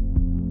rest.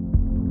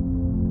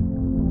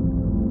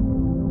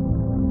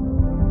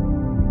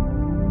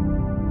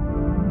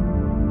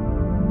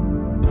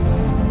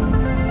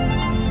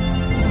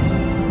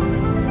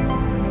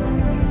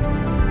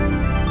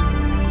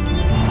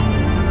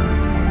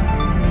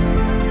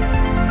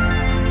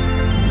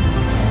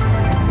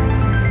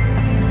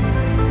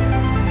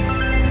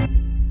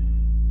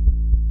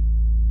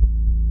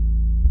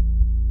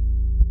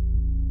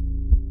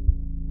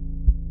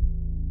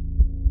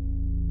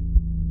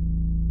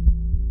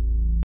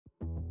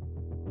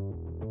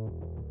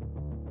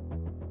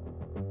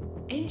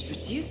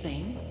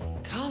 Introducing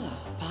Color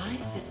by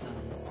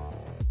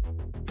Sissons.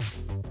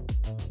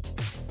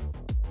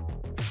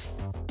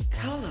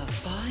 Color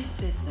by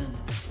Sissons.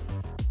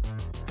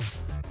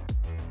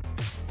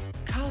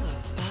 Color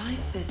by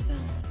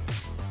Sissons.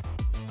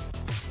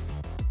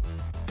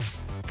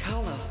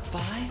 Color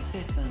by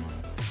Sissons.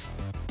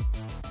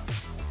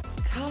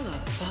 Color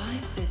by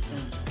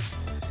Sissons.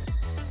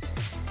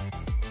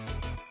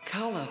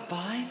 Color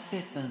by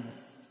Sissons.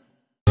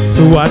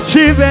 To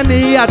achieve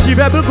any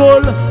achievable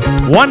goal,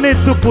 one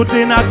needs to put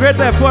in a great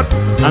effort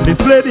and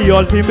display the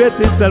ultimate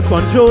in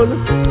self-control.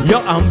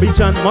 Your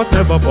ambition must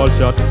never fall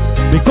short,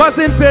 because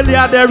in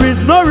failure there is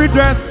no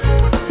redress.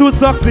 To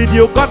succeed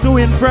you got to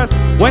impress.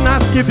 When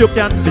asked if you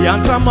can, the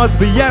answer must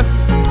be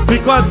yes,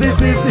 because this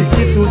is the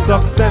key to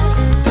success.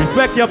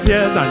 Respect your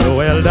peers and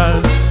your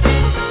elders.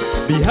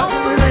 Be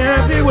humble in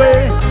every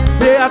way.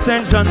 Pay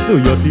attention to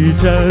your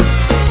teachers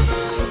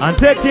and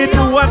take it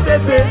to what they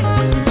say.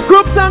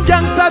 Crooks and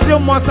gangsters you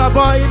must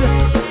avoid,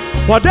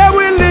 for they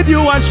will lead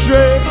you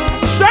astray.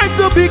 Strive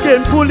to be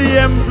gainfully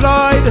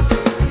employed,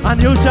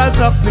 and you shall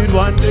succeed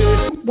one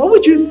day. What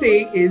would you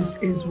say is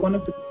one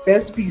of the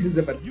best pieces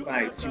of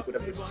advice you would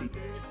have received?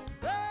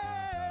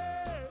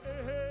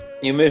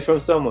 You mean from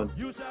someone?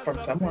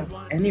 From someone,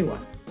 anyone.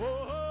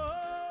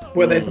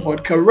 Whether it's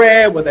about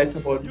career, whether it's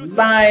about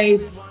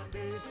life,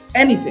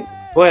 anything.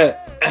 Well,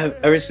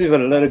 I receive a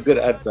lot of good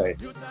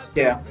advice.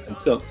 Yeah. And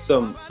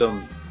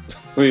some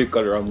we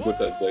call them good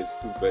advice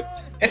too,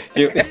 but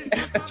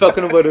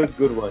talking about those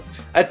good ones.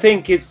 I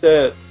think it's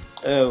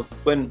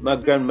when my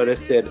grandmother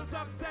said,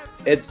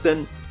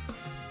 Edson,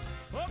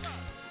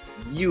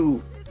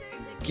 you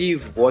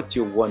give what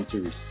you want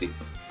to receive.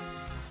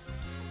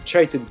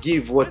 Try to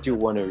give what you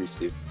want to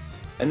receive.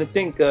 And I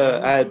think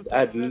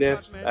I'd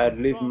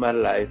lived my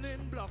life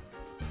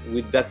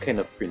with that kind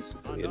of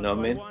principle, you know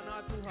what I mean?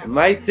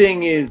 My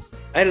thing is,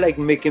 I like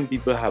making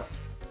people happy,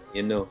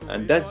 you know,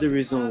 and that's the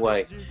reason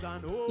why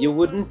you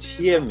wouldn't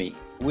hear me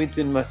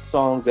within my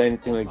songs or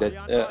anything like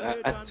that,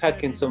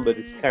 attacking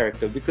somebody's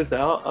character, because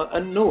I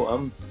know,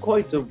 I'm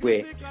quite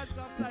aware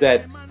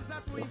that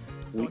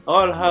we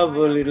all have a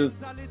little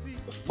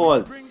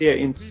faults here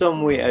in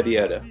some way or the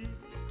other.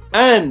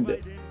 And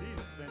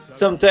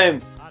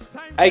sometimes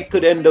I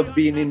could end up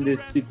being in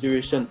this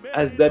situation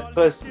as that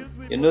person,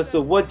 you know.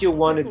 So what you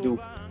want to do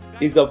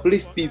is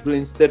uplift people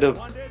instead of,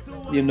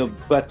 you know,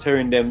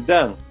 battering them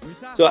down.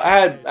 So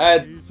I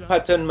had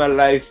patterned my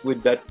life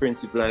with that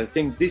principle, and I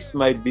think this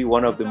might be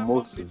one of the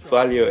most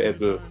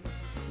valuable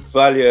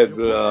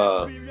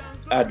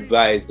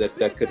advice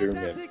that I could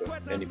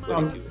remember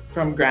anybody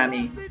from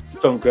Granny.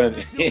 From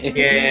Granny.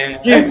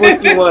 Yeah. Give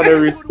what you want to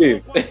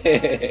receive.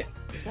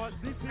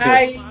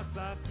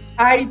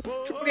 I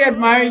truly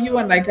admire you,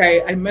 and like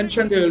I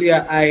mentioned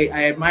earlier, I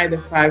admire the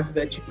fact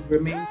that you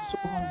remain so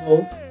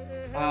humble,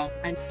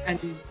 and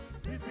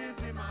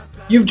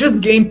you've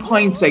just gained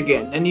points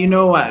again. And you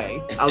know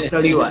why? I'll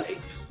tell you why.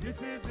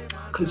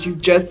 Because you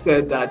just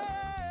said that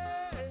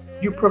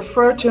you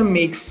prefer to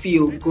make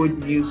feel good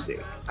music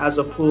as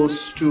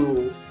opposed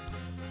to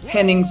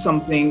penning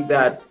something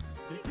that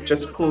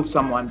just pulls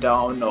someone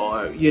down,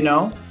 or, you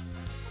know.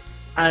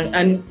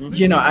 And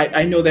you know,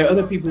 I know there are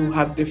other people who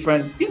have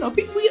different, you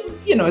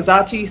know, as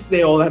artists,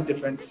 they all have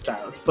different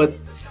styles, but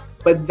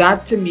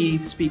that to me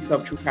speaks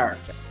of true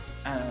character.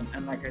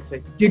 And like I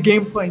said, you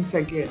gain points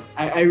again.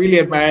 I really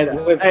admire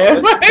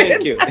that.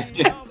 Thank you. I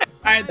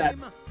admire that.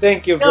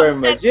 Thank you very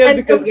much. Yeah,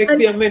 because like,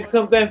 see, I mean,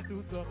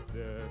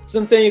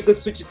 sometimes you could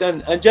switch it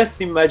and just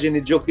imagine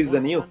the joke is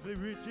on you.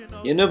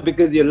 You know,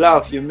 because you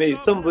laugh,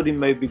 somebody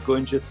might be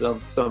going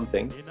through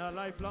something,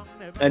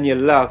 and you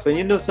laugh, and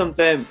you know,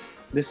 sometimes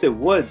they say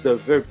words are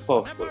very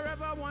powerful.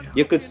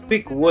 You could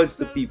speak words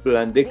to people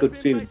and they could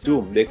feel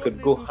doomed. They could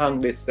go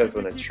hang themselves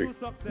on a tree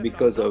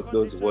because of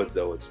those words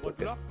that were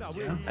spoken.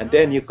 Yeah. And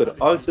then you could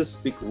also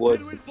speak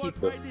words to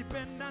people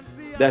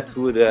that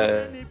would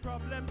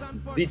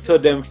deter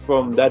them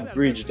from that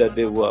bridge that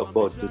they were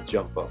about to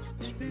jump off.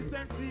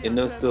 You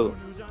know, so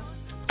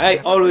I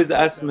always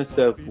ask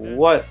myself,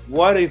 what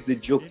if the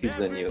joke is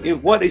on you?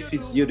 What if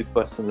it's you, the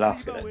person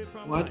laughing at?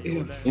 What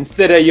if?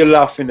 Instead of you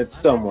laughing at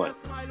someone,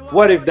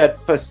 what if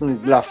that person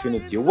is laughing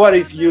at you? What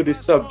if you're the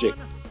subject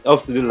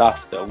of the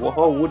laughter?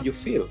 How would you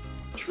feel?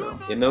 True.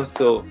 You know,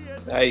 so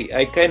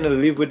I kind of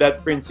live with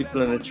that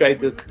principle, and I try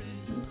to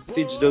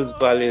teach those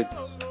values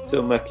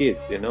to my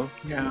kids, you know.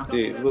 Yeah.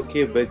 Say,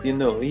 okay, but you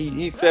know,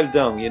 he fell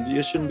down.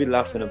 You shouldn't be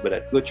laughing about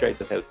that. Go try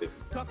to help him.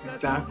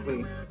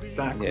 Exactly.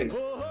 Yeah.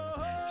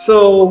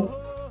 So,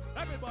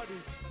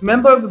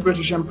 member of the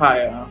British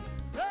Empire,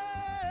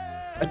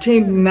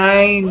 attained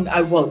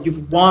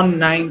you've won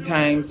 9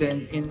 times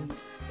in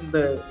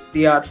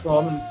the art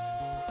form,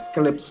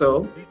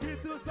 Calypso.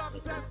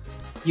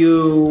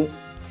 Your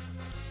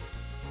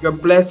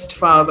blessed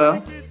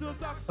father,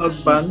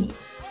 husband,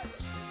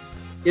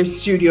 your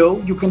studio,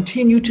 you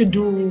continue to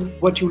do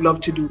what you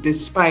love to do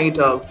despite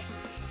of,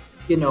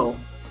 you know,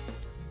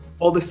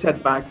 all the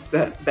setbacks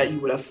that you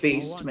would have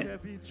faced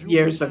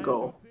years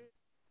ago.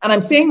 And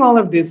I'm saying all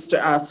of this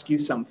to ask you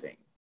something.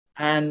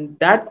 And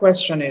that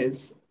question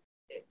is,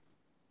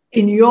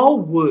 in your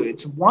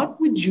words, what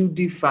would you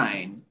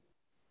define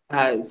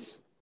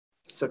as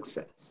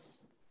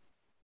success?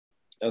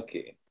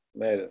 Okay.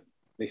 Well,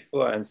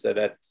 before I answer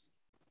that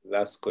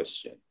last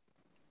question,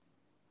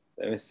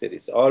 let me say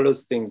this. All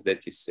those things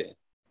that you said,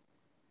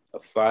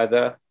 a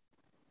father,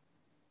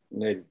 you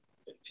know,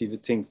 people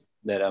think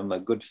that I'm a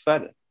good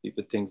father.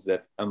 People think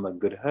that I'm a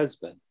good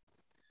husband.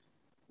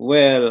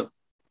 Well,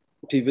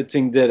 people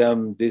think that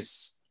I'm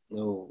this, you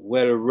know,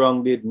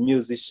 well-rounded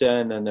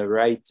musician and a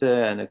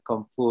writer and a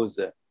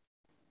composer.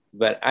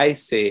 But I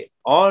say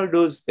all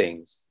those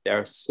things, there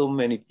are so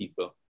many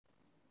people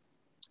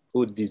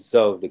who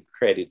deserve the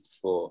credit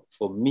for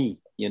me,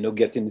 you know,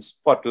 getting the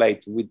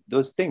spotlight with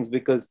those things,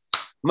 because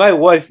my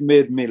wife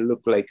made me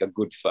look like a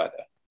good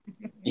father.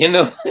 You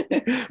know,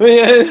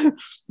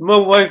 my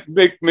wife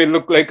made me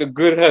look like a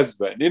good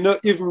husband, you know,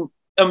 even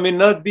I may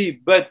not be,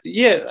 but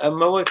yeah,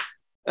 my wife.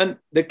 And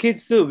the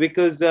kids too,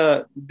 because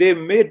they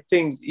made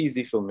things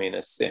easy for me in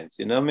a sense,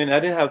 you know. I mean, I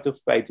didn't have to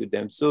fight with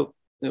them. So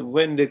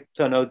when they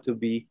turn out to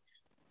be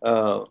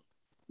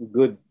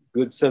good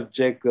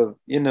subject of,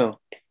 you know,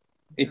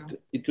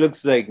 it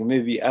looks like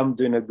maybe I'm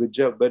doing a good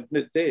job, but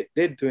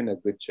they're doing a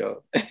good job.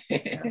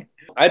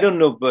 I don't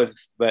know about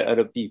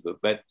other people,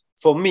 but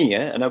for me,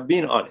 and I'm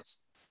being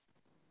honest,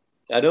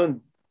 I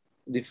don't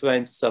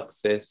define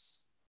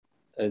success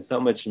as how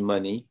much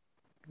money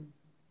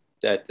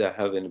that I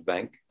have in the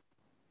bank.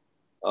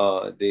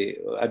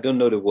 I don't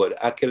know the word,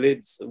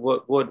 accolades.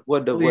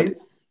 What the word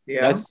is?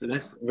 Yeah.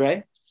 That's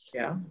right.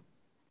 Yeah.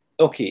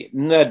 Okay,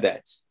 not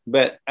that,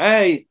 but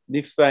I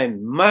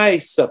define my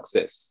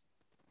success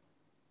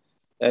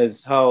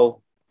as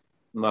how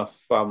my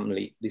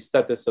family, the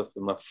status of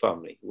my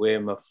family,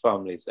 where my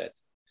family is at.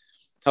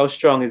 How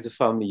strong is the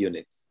family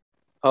unit?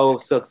 How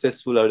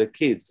successful are the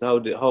kids?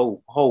 How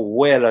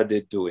well are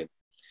they doing?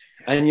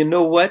 And you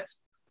know what?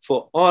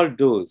 For all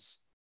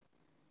those,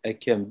 I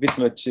can beat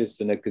my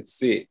chest and I could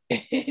say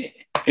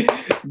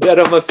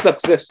that I'm a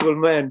successful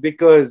man,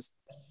 because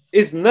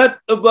it's not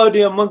about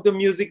the amount of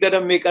music that I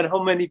make and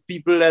how many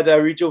people that I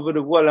reach over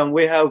the world and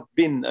where I've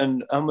been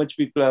and how much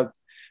people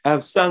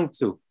I've sung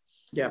to.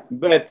 Yeah.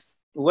 But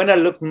when I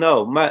look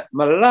now, my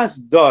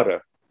last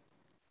daughter,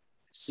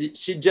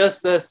 she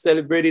just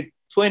celebrated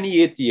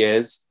 28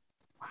 years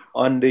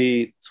on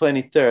the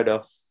 23rd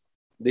of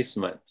this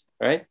month,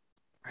 right?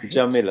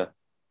 Jamila.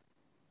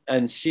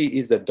 And she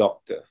is a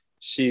doctor.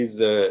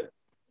 She's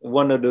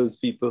one of those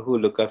people who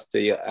look after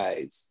your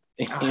eyes.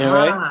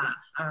 Right?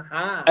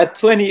 At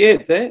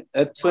 28,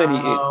 At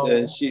 28. Wow.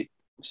 And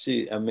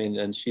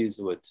she's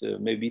what,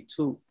 maybe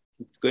 2,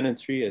 going on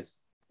 3 years,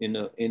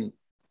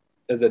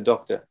 as a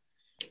doctor.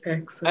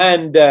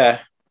 Excellent. And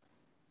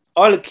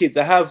all the kids,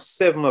 I have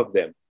 7 of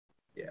them.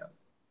 Yeah.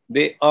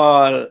 They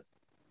all,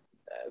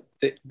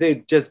 they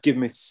just give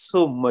me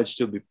so much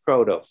to be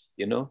proud of,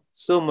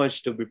 so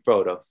much to be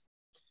proud of,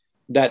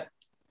 that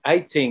I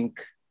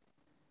think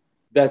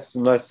that's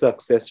my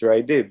success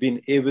right there,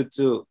 being able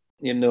to,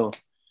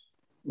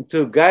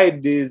 to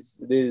guide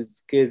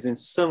these kids in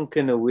some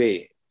kind of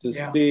way, to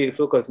stay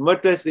focused,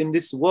 much less in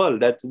this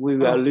world that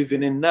we are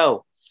living in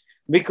now.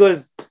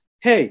 Because,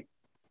 hey,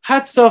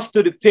 hats off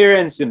to the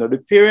parents,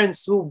 the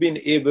parents who've been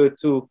able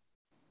to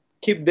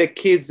keep their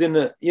kids in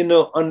a,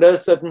 under a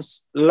certain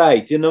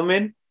light, you know what I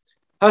mean?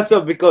 Hats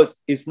off,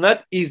 because it's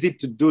not easy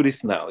to do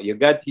this now. You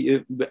got,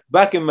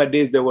 back in my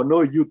days, there were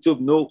no YouTube,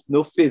 no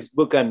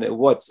Facebook and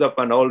WhatsApp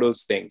and all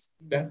those things.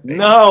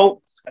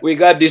 Now we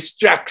got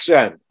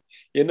distraction,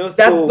 That's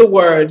the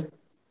word.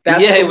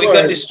 We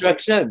got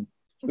distraction.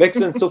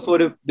 Lexon, so for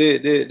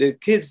the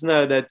kids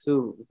now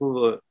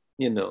who are,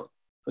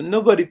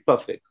 nobody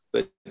perfect,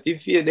 but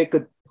if they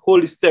could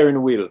hold the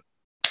steering wheel.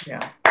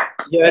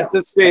 You had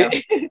to say,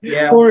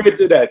 hurry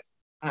to that.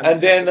 And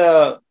then,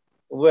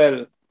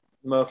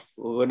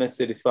 when I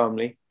say the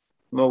family,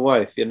 my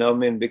wife,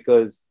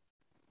 because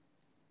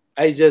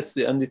I just,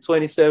 on the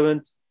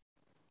 27th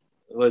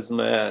was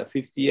my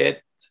 58,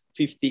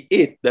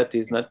 that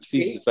is not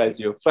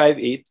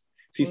 58th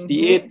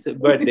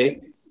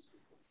birthday.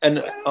 And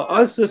I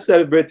also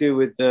celebrated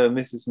with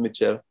Mrs.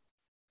 Mitchell,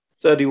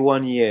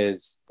 31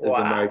 years as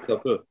a married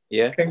couple.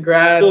 Yeah.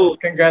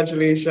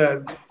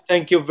 Congratulations.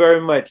 Thank you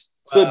very much.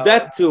 So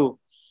that too,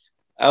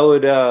 I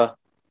would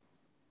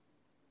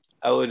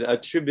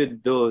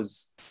attribute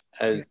those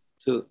as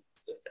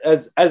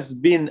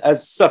being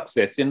as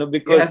success,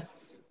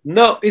 because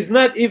no, it's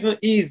not even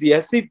easy. I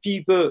see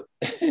people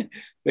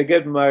they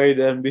get married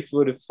and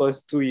before the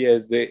first 2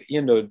 years,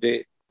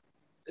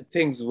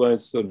 things weren't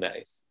so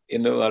nice. A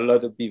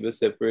lot of people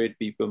separate,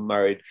 people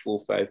married 4 or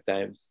 5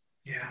 times.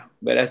 Yeah.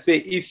 But I say,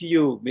 if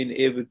you've been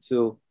able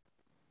to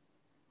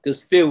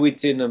stay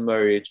within a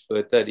marriage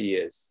for 30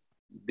 years,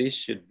 this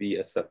should be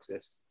a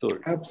success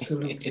story.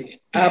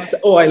 Absolutely.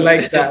 Oh, I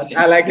like that.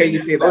 I like how you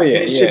say that.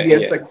 It should be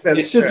a success story.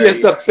 It should be a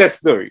success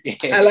story.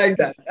 I like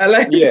that.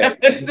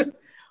 that.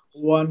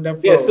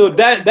 Wonderful. Yeah, so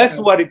that's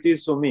what it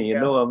is for me.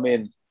 I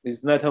mean,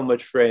 it's not how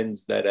much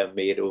friends that I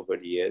made over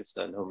the years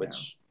and how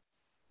much,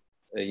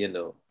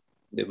 the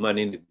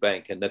money in the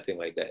bank and nothing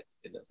like that.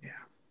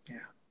 Yeah.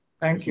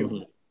 Thank you.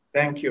 Mm-hmm.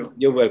 Thank you.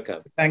 You're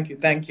welcome. Thank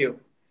you.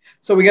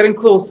 So we're getting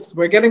close.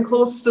 We're getting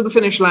close to the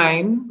finish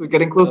line.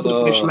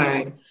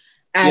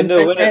 And,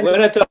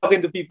 when I'm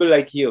talking to people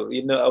like you,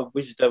 I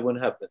wish that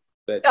wouldn't happen.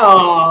 But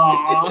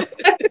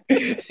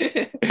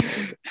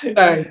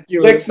thank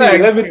you.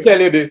 Let me tell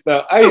you this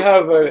now. I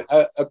have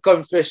a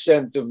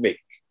confession to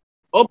make.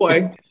 Oh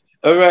boy.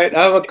 All right,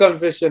 I have a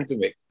confession to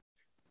make.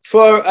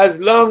 For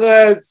as long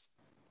as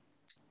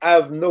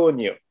I've known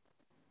you,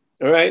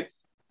 all right,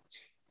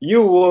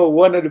 you were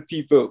one of the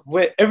people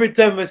where every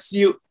time I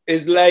see you,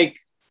 it's like,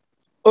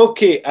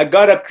 okay, I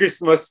got a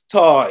Christmas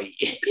toy.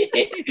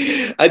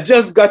 I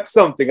just got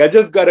something. I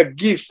just got a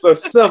gift or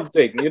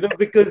something,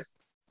 because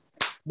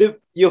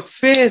your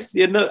face,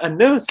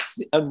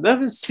 I've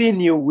never seen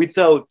you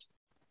without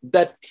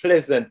that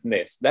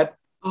pleasantness, that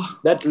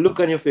look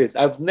on your face.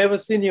 I've never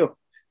seen you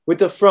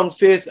with a front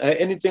face or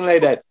anything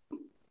like that.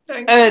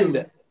 Thank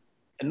you.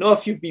 I know a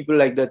few people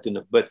like that,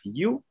 but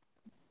you're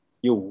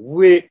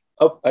way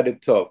up at the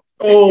top.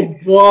 Oh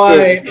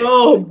boy.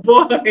 Oh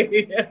boy.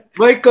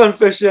 My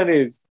confession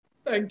is,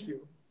 thank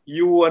you.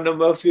 You one of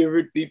my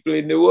favorite people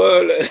in the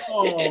world.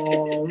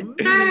 Oh,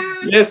 man.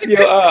 Yes, you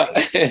are.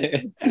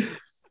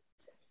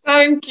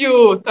 Thank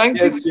you. Thank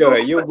you Yes, you so are.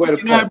 much. You're You know, I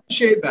welcome.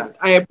 appreciate that.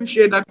 I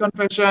appreciate that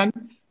confession.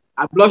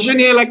 I'm blushing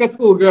here like a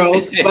schoolgirl,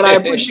 but I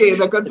appreciate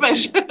the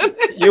confession.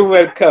 You're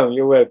welcome.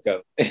 You're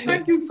welcome.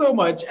 Thank you so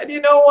much. And you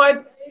know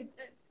what?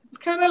 It's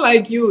kind of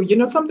like you. You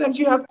know, sometimes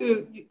you have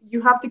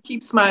to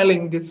keep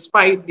smiling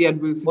despite the Oh,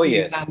 adversities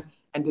yes.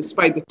 and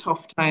despite the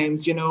tough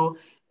times, you know.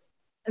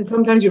 And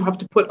sometimes you have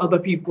to put other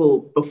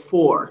people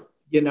before,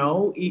 you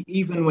know,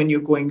 even when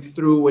you're going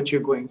through what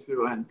you're going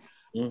through. And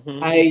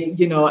Hmm.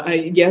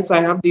 yes,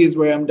 I have days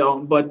where I'm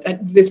down, but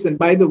listen,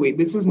 by the way,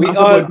 this is We not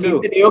all about me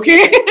do. today,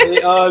 okay?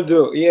 We all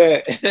do.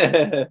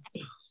 Yeah.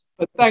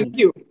 But thank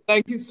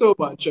you so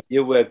much.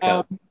 You're welcome.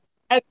 Um,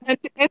 and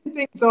to end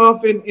things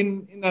off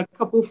in a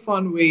couple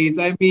fun ways,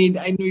 I mean,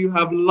 I know you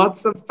have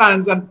lots of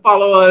fans and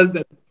followers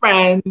and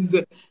friends.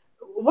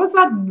 What's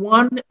that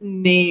one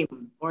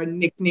name or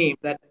nickname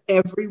that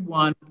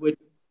everyone would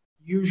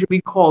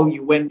usually call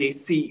you when they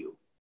see you?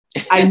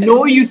 I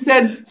know you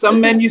said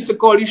some men used to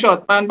call you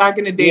short man back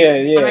in the day, Yeah,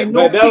 and yeah. I know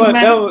But that King was,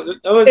 Man.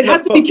 that was It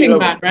has not to be King popular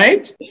Man, one.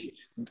 right?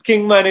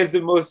 Kingman is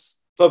the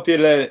most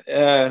popular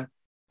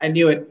I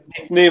knew it.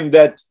 nickname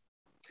that.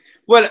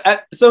 Well,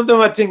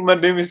 sometimes I think my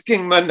name is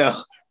Kingman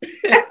now.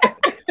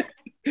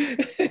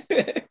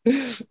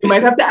 You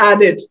might have to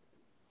add it.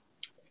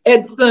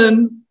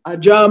 Edson,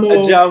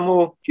 Ajamu,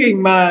 Ajamu,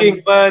 King Man,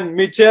 Kingman,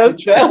 Mitchell.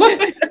 Mitchell.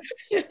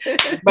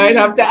 Might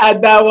have to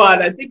add that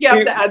one. I think you have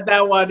to King- add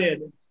that one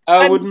in.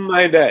 I And wouldn't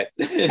mind that.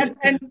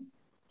 and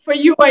for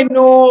you, I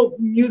know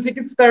music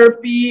is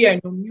therapy. I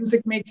know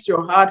music makes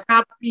your heart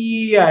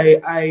happy.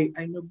 I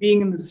know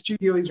being in the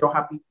studio is your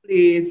happy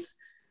place.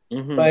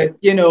 Mhm. But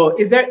you know,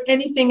 is there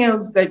anything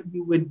else that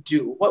you would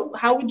do?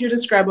 How would you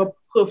describe a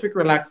perfect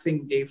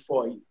relaxing day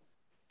for you?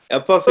 A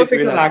perfect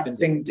Perfect relaxing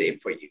day. relaxing day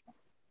for you.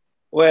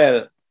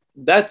 Well,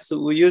 that's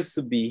we used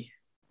to be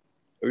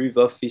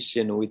river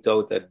fishing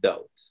without a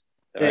doubt.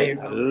 There Right?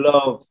 you I go.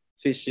 love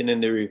fishing in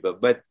the river,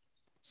 but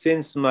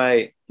since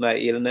my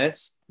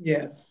illness,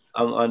 Yes.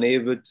 I'm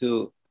unable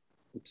to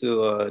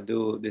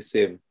do the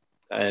same.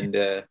 And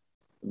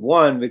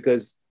one,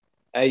 because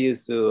I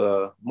used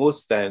to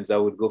most times I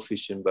would go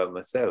fishing by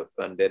myself,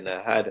 and then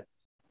I had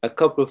a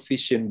couple of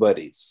fishing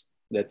buddies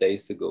that I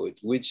used to go with,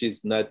 which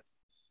is not.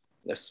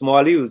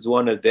 Smalley was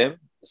one of them.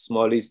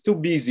 Smalley is too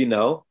busy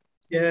now.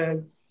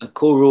 Yes. And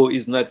Koro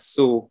is not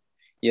so,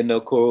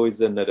 Koro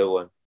is another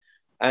one.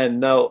 And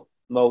now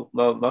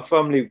my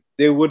family,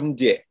 they wouldn't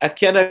dare. I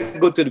cannot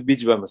go to the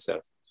beach by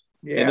myself.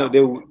 Yeah.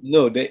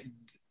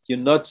 You're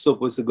not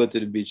supposed to go to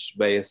the beach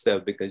by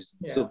yourself because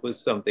Yeah. suppose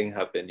something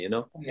happen.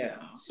 Yeah.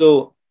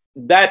 So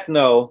that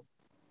now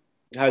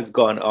has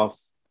gone off,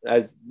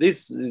 as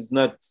this is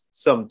not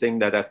something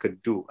that I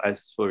could do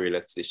as for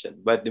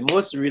relaxation. But the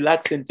most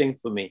relaxing thing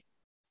for me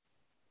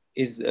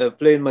is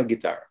playing my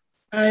guitar.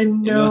 I So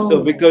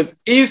know. because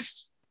if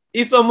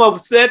I'm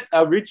upset,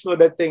 I reach for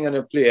that thing and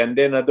I play, and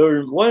then I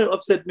don't. What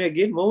upset me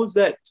again? What was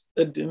that?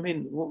 I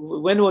mean,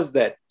 when was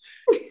that?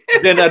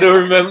 Then I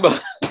don't remember.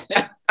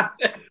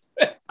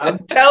 I'm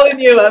telling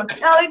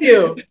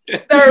you,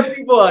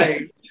 therapy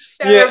boy.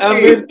 Yeah, I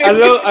Therapy. mean,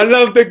 I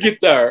love the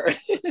guitar.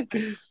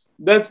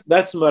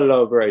 That's my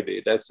love right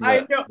there. That's I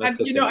know, my and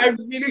you second know,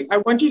 love. I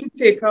want you to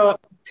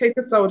take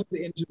us out of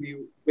the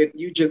interview with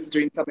you just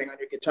doing something on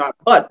your guitar.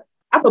 But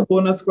I have a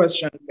bonus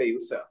question for you,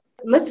 sir.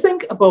 Let's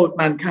think about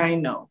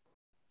mankind now.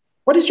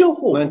 What is your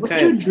hope? What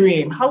is your Mankind.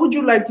 dream? How would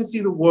you like to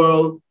see the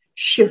world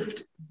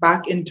shift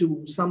back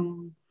into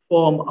some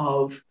form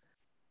of,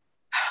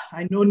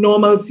 I know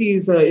normalcy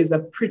is a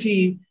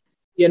pretty,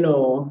 you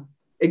know,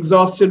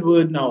 exhausted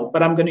word now,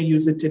 but I'm going to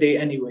use it today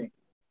anyway.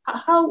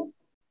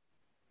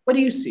 What do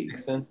you see?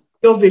 Listen,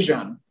 Your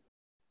vision.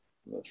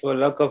 for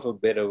lack of a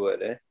better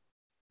word,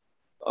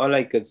 all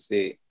I could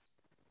say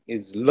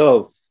is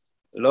love.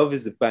 Love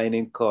is the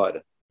binding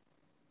cord.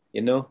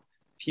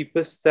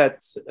 People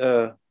start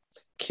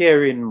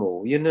caring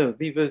more.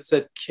 People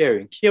start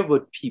care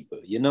about people.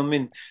 I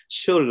mean,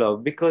 show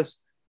love,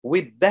 because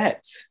with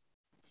that,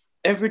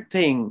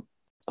 everything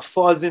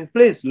falls in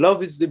place.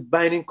 Love is the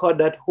binding cord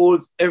that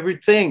holds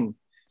everything.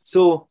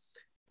 So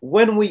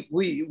when we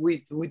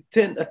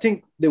tend, I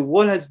think the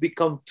world has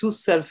become too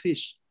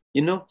selfish.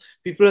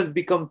 People has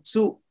become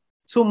too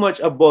much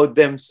about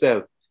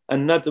themselves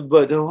and not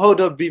about how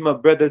to be my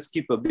brother's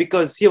keeper.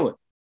 Because here,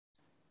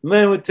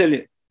 man will tell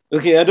you,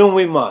 okay, I don't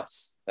wear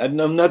mask. I'm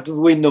not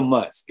wearing no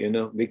mask,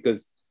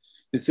 because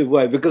this is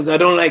why, because I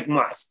don't like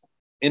mask,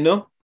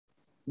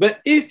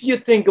 But if you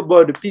think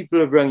about the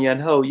people around you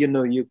and how,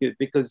 you could,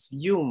 because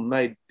you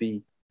might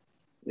be,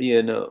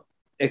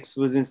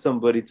 exposing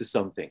somebody to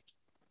something.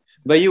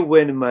 By you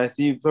wearing a mask,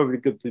 you probably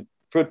could be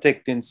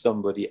protecting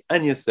somebody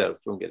and yourself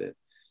from getting it.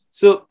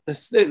 So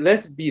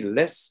let's be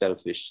less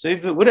selfish. So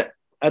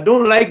I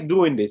don't like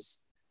doing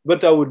this,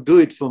 but I would do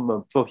it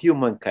for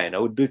humankind. I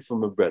would do it for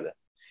my brother.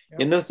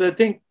 Yep. So I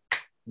think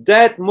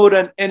that more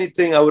than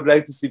anything, I would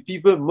like to see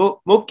people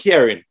more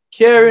caring.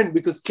 Caring,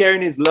 because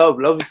caring is love.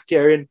 Love is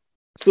caring.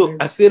 So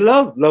I say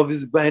love. Love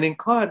is a binding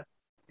cord.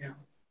 Yeah.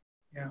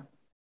 Yeah.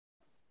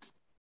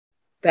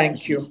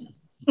 Thank you.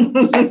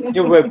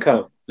 You're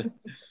welcome.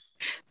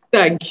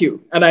 Thank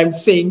you. And I'm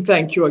saying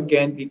thank you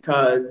again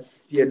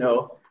because,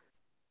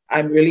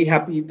 I'm really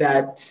happy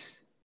that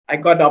I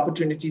got the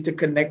opportunity to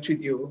connect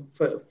with you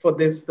for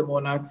this, the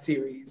Monarch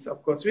series.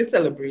 Of course, we're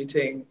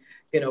celebrating,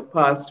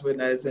 past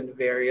winners in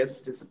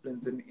various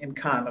disciplines in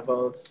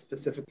Carnival,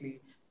 specifically,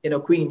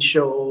 Queen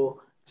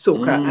Show,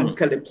 Soca, and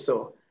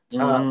Calypso.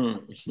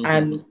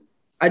 And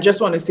I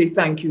just want to say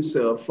thank you,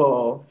 sir,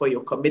 for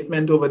your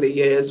commitment over the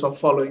years, for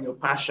following your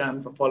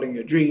passion, for following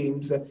your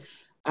dreams,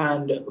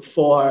 and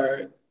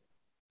for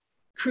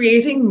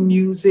creating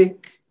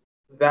music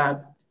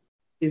that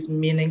is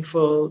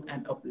meaningful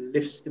and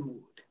uplifts the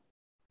mood.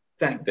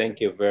 Thank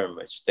you very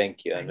much.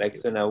 Thank you. And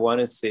Edson, I want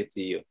to say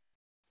to you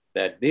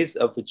that this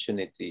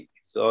opportunity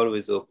is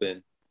always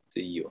open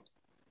to you.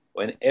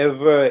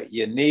 Whenever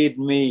you need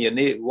me,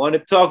 want to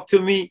talk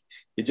to me,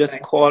 you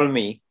just call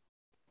me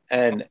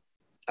and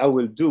I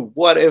will do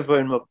whatever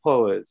in my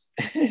powers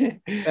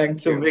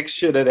to make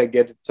sure that I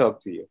get to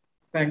talk to you.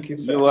 Thank you,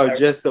 sir. You are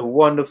just a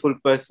wonderful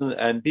person,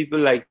 and people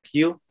like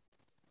you,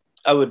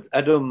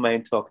 I don't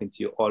mind talking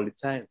to you all the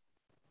time.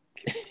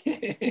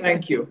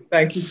 Thank you.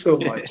 Thank you so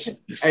much.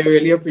 I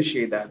really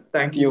appreciate that.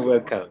 Thank you. You're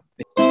welcome.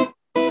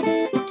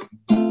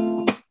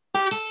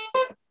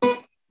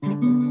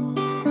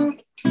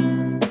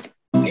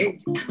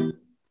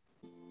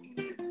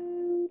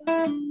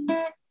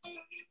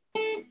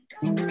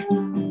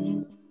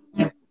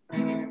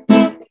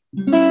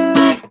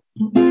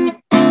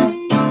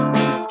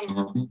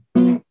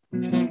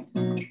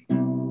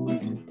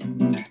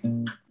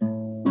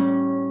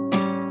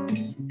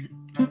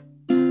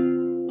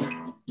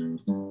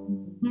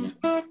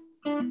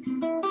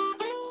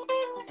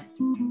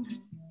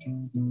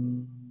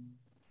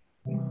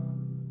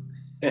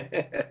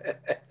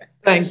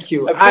 Thank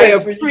you. I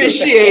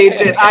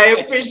appreciate it. I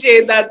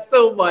appreciate that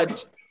so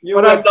much.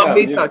 What a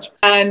lovely touch.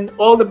 And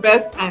all the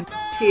best, and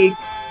take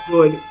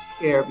good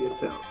care of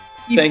yourself.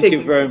 Thank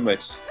you very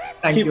much.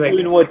 Keep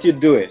doing what you're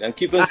doing and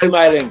keep on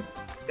smiling.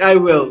 I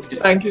will.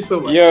 Thank you so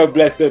much. You're a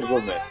blessed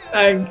woman.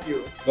 Thank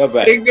you.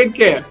 Bye-bye. Take good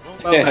care.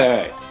 Bye-bye. All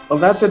right. Well,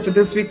 that's it for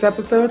this week's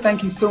episode.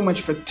 Thank you so much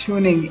for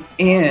tuning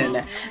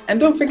in. And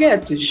don't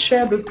forget to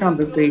share this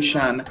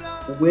conversation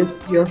with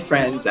your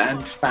friends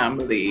and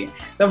family.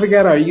 Don't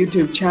forget our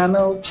YouTube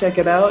channel. Check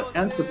it out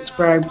and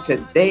subscribe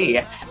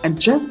today.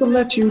 And just to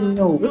let you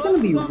know, we're going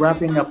to be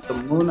wrapping up the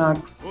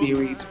Monarch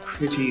series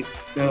pretty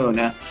soon.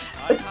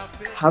 But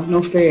have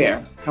no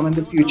fear. Come in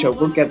the future,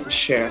 we'll get to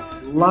share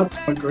lots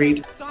more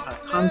great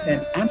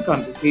content and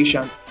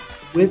conversations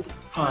with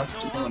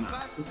past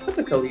Monarchs,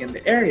 specifically in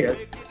the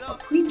areas of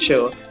Queen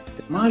Show,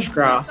 the Mardi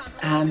Gras,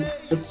 and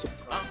the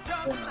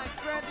Soca Monarch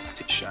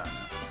competition.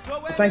 So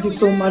thank you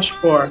so much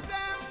for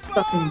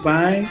stopping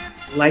by,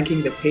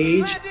 liking the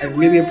page. I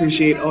really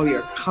appreciate all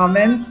your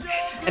comments.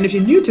 And if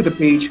you're new to the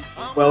page,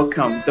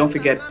 welcome. Don't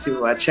forget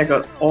to check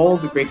out all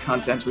the great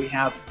content we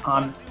have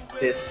on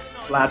this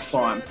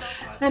platform.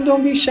 And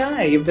don't be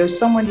shy. If there's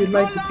someone you'd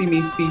like to see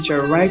me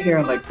feature right here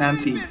on Lexan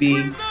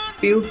TV,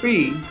 feel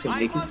free to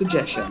make a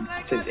suggestion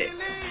today.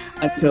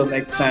 Until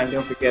next time,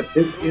 don't forget,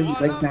 this is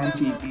Lexan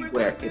TV,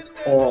 where it's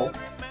all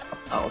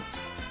about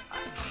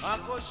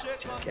life.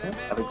 Take care.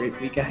 Have a great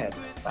week ahead.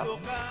 Bye.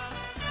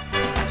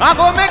 I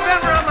go make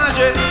them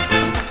ramage,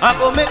 I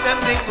go make them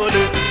think good.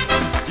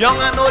 Young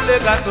and old, they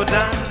got to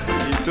dance.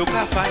 It's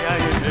soca fire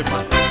in the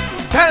man.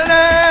 Tell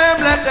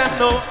them, let them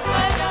know.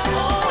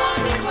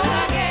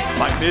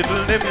 My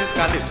middle name is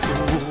Calypso.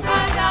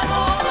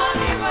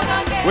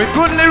 With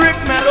good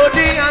lyrics,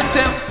 melody, and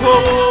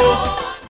tempo.